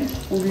മുഴുവൻ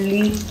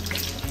ഉള്ളി,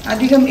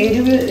 അധികം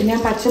എരിവ് ഞാൻ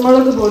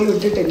പച്ചമുളക് പോലും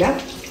ഇട്ടിട്ടില്ല,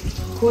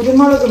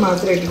 കുരുമുളക്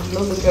മാത്രമേ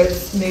ഇട്ടിട്ടുള്ളൂ. ബിക്കോസ്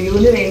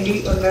നെലുവിന് വേണ്ടി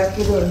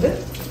ഉണ്ടാക്കിയതുകൊണ്ട്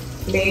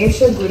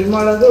ലേശം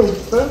കുരുമുളക്,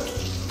 ഉപ്പ്,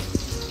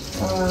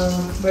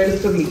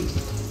 വെളുത്തുള്ളി,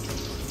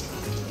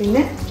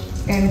 പിന്നെ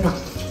എണ്ണ,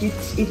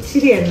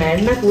 ഇച്ചിരി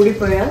എണ്ണ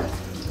കൂടിപ്പോയാൽ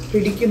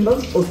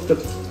പിടിക്കുമ്പം ഒട്ടും.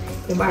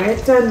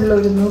 വഴറ്റാനുള്ള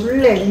ഒരു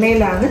നുള്ള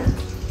എണ്ണയിലാണ്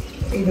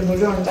ഇത്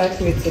മുഴുവൻ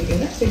ഉണ്ടാക്കി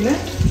വെച്ചിരിക്കുന്നത്. പിന്നെ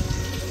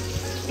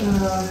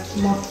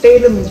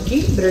മുട്ടയിൽ മുക്കി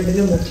ബ്രെഡിൽ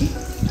മുക്കി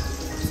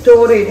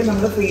സ്റ്റോർ ചെയ്ത്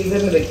നമ്മൾ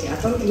ഫ്രീസറിൽ വെക്കുക.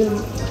 അപ്പം ഇത്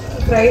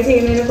ഫ്രൈ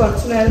ചെയ്യുന്നതിന്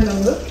കുറച്ച് നേരം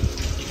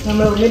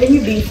നമ്മൾ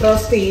ഒന്നില്ലെങ്കിൽ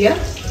ഡീഫ്രോസ്റ്റ് ചെയ്യുക,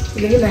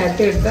 ഇല്ലെങ്കിൽ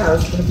നേരത്തെ എടുത്ത്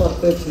ആവശ്യത്തിന്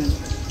പുറത്ത് വെച്ചാൽ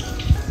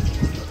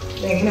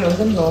ഇതെങ്ങനെ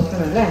ഉണ്ടെന്ന്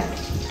നോക്കണം അല്ലേ?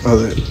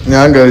 അതെ,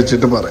 ഞാൻ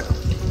കഴിച്ചിട്ട് പറയാം.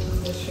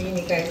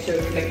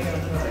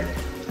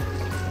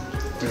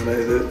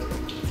 ഇത്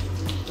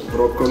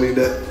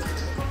ബ്രോക്കോളിയുടെ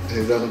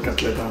ഇതാണ്,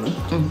 കട്ട്ലറ്റാണ്.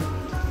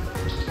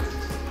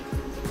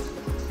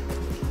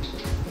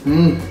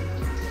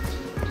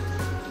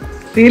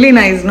 Really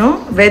nice. നോ,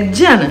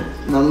 വെജ് ആണ്.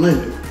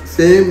 നന്നായിട്ട്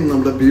സെയിം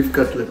നമ്മുടെ ബീഫ്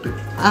കട്ട്ലറ്റ്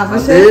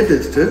അതേ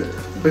ടേസ്റ്റ്.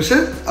 പക്ഷെ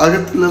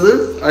അകത്തുള്ളത്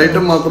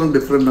ഐറ്റം മാത്രം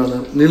ഡിഫറെന്റ് ആണ്.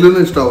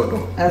 നിലുവിന് ഇഷ്ടമാവട്ടോ.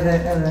 അതെ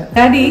അതെ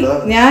ഡാഡി,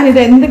 ഞാൻ ഇത്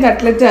എന്ത്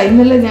കട്ട്ലറ്റ്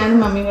ഇന്നലെ ഞാനും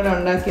മമ്മിയും കൂടെ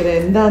ഉണ്ടാക്കിയത്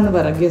എന്താന്ന്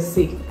പറ,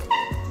 ഗസ്.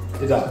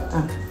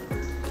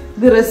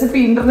 ഇത് റെസിപ്പി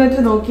ഇന്റർനെറ്റ്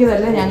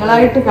നോക്കിയതല്ല,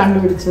 ഞങ്ങളായിട്ട്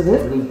കണ്ടുപിടിച്ചത്.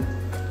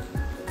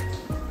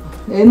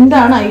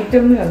 എന്താണ്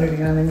ഐറ്റം എന്ന്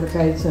കണ്ടുപിടിക്കണം. നിങ്ങൾ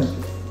കഴിച്ചു നോക്കി.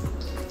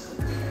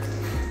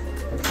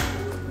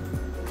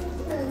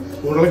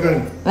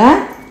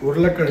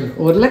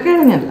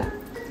 ഉരുളക്കിഴങ്ങല്ല,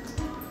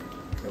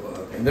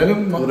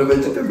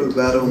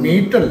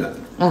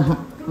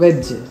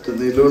 വെജ്.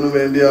 നിലുവിന്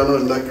വേണ്ടിയാണോ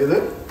ഉണ്ടാക്കിയത്?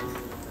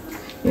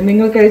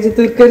 നിങ്ങൾ കഴിച്ച്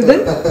തീർക്കരുത്.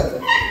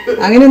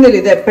 അങ്ങനെയൊന്നുമില്ല,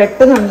 ഇത്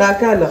പെട്ടെന്ന്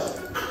ഉണ്ടാക്കാമല്ലോ.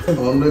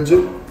 നോൺ വെജ്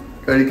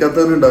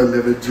കഴിക്കാത്തവരുണ്ടാവില്ലേ,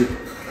 വെജ്,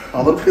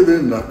 അവർക്ക് ഇത്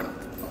ഉണ്ടാക്കാം.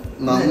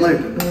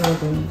 നന്നായിട്ട്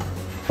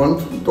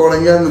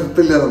തുടങ്ങിയാൽ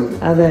നിർത്തില്ല നമുക്ക്.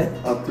 അതെ,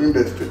 അത്രയും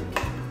ടേസ്റ്റ്.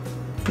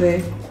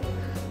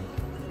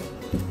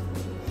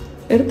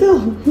 എടുത്തോ.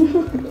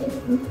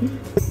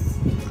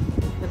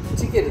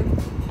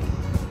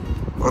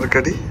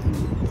 ഒരക്കടി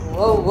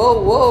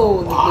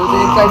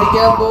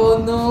കടിക്കാൻ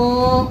പോകുന്നു.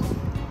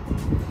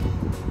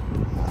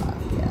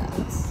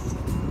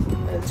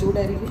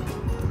 ചൂടായിരിക്കും.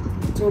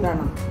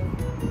 ചൂടാണോ?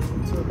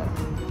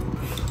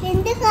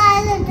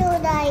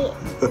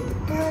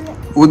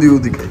 ഊതി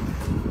ഊതി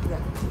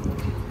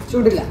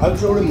ചൂടില്ല.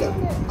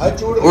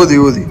 ഊതി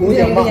ഊതി.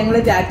 ഞങ്ങള്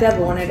ടാറ്റ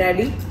പോണേ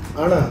ഡാഡി.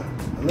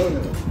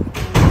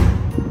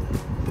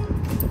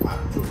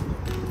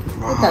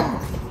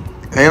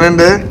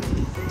 എങ്ങനെയുണ്ട്?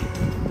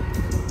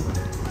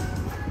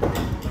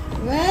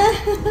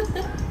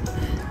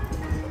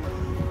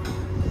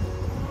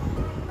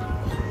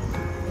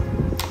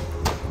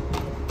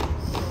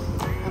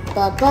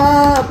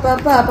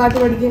 പാട്ട്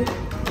പഠിക്കും.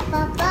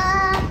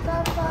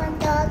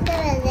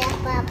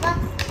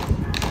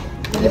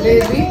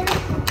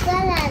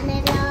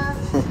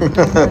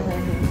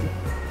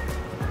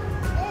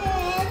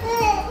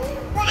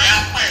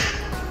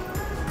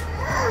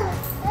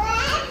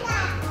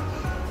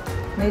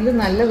 നെല്ല്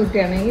നല്ല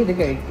കുട്ടിയാണെങ്കിൽ ഇത്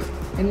കഴിക്കും,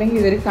 അല്ലെങ്കിൽ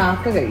ഇതൊരു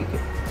കാക്ക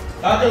കഴിക്കും.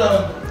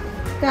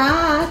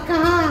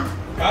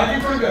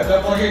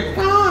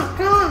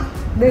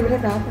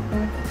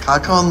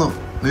 കാക്ക വന്നു.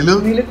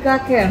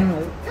 നിലുക്കാക്കയാണ്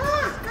അത്.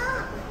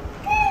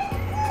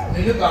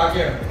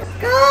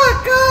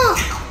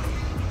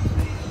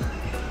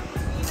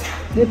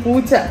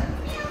 പൂച്ച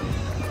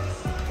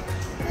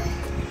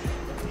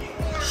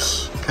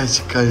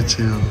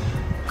കഴിച്ചു.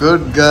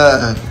 Good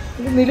girl.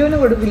 ഇത് നിലുവിന്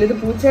കൊടുക്കില്ല, ഇത്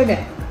പൂച്ചയുടെ.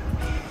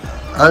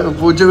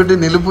 പൂച്ചക്കുട്ടി,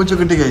 നിലു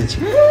പൂച്ചക്കുട്ടി കഴിച്ചു.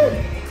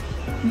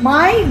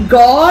 മൈ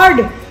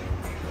ഗോഡ്,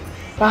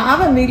 പാവ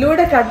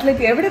നിലുവിടെ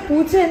കട്ട്ലറ്റ്. എവിടെ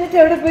പൂച്ച? എന്നിട്ട്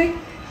എവിടെ പോയി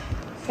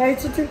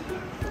കഴിച്ചിട്ട്?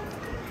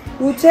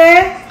 പൂച്ചേ,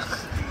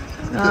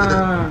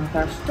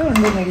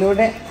 കഷ്ടമുണ്ട്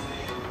നിലുവിടെ.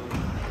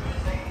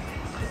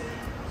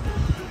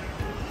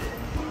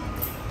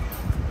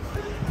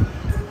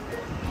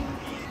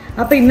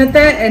 അപ്പൊ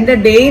ഇന്നത്തെ എന്റെ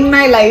ഡേ ഇൻ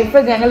മൈ ലൈഫ്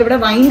ഞങ്ങൾ ഇവിടെ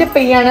വൈൻഡപ്പ്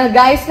ചെയ്യാണ്.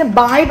 ഗൈസിന്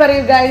ബായ്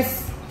പറയൂ ഗൈസ്.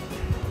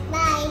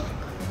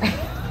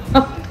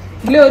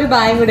 ഇതിൽ ഒരു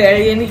ബായും കൂടെ.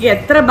 എനിക്ക്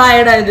എത്ര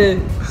ബായടാ ഇത്?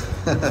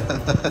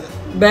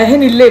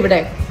 ബഹനില്ല ഇവിടെ.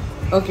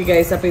 ഓക്കെ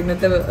ഗൈസ്, അപ്പൊ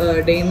ഇന്നത്തെ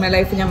ഡേ ഇൻ മൈ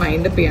ലൈഫ് ഞാൻ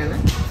വൈൻഡപ്പ് ചെയ്യാണ്.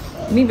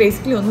 ഇനി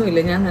ബേസിക്കലി ഒന്നുമില്ല,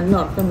 ഞാൻ നല്ല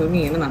ഉറക്കം തൂങ്ങി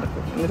ഇങ്ങനെ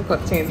നടക്കും. എന്നിട്ട്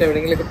കുറച്ച് കഴിഞ്ഞിട്ട്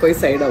എവിടെയെങ്കിലുമൊക്കെ പോയി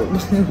സൈഡാവും.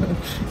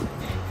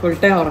 ഫുൾ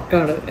ടൈം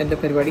ഉറക്കമാണ് എൻ്റെ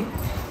പരിപാടി.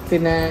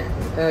 പിന്നെ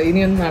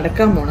ഇനിയൊന്ന്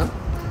നടക്കാൻ പോകണം.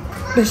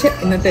 പക്ഷെ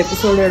ഇന്നത്തെ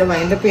എപ്പിസോഡ് ഇവിടെ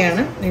വൈൻഡപ്പ്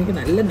ചെയ്യാണ്. എനിക്ക്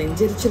നല്ല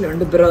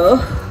നെഞ്ചരിച്ചിലുണ്ട് ബ്രോ.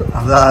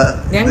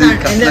 ഞാൻ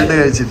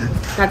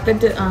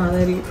കട്ട്ലറ്റ്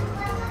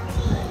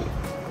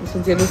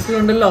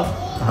ജെറുസലുണ്ടല്ലോ.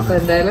 അപ്പൊ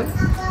എന്തായാലും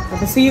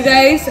സീ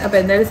ഗൈസ്. അപ്പൊ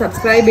എന്തായാലും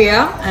സബ്സ്ക്രൈബ്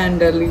ചെയ്യാം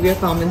and leave your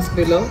comments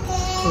below.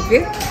 Okay,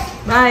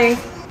 by.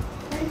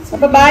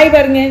 അപ്പൊ ബൈ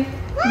പറഞ്ഞേ.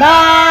 By.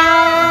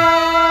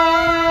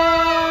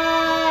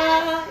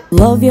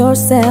 Love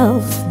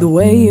yourself the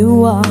way you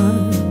are.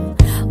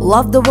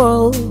 Love the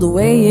world the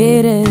way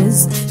it is.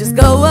 Just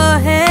go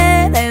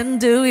ahead and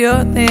do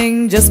your thing.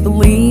 Just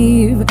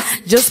believe,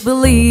 just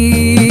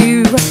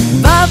believe.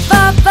 Ba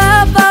ba ba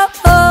ba,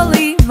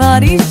 Pearle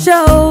Maaney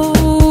show.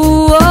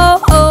 Oh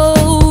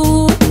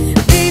oh,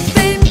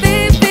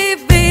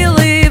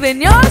 believe in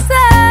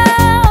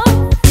yourself.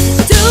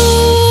 Do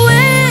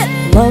it.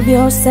 Love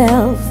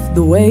yourself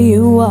the way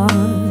you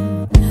are.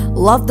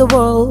 Love the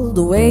world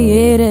the way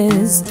it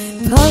is.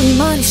 Pearle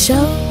Maaney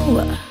show.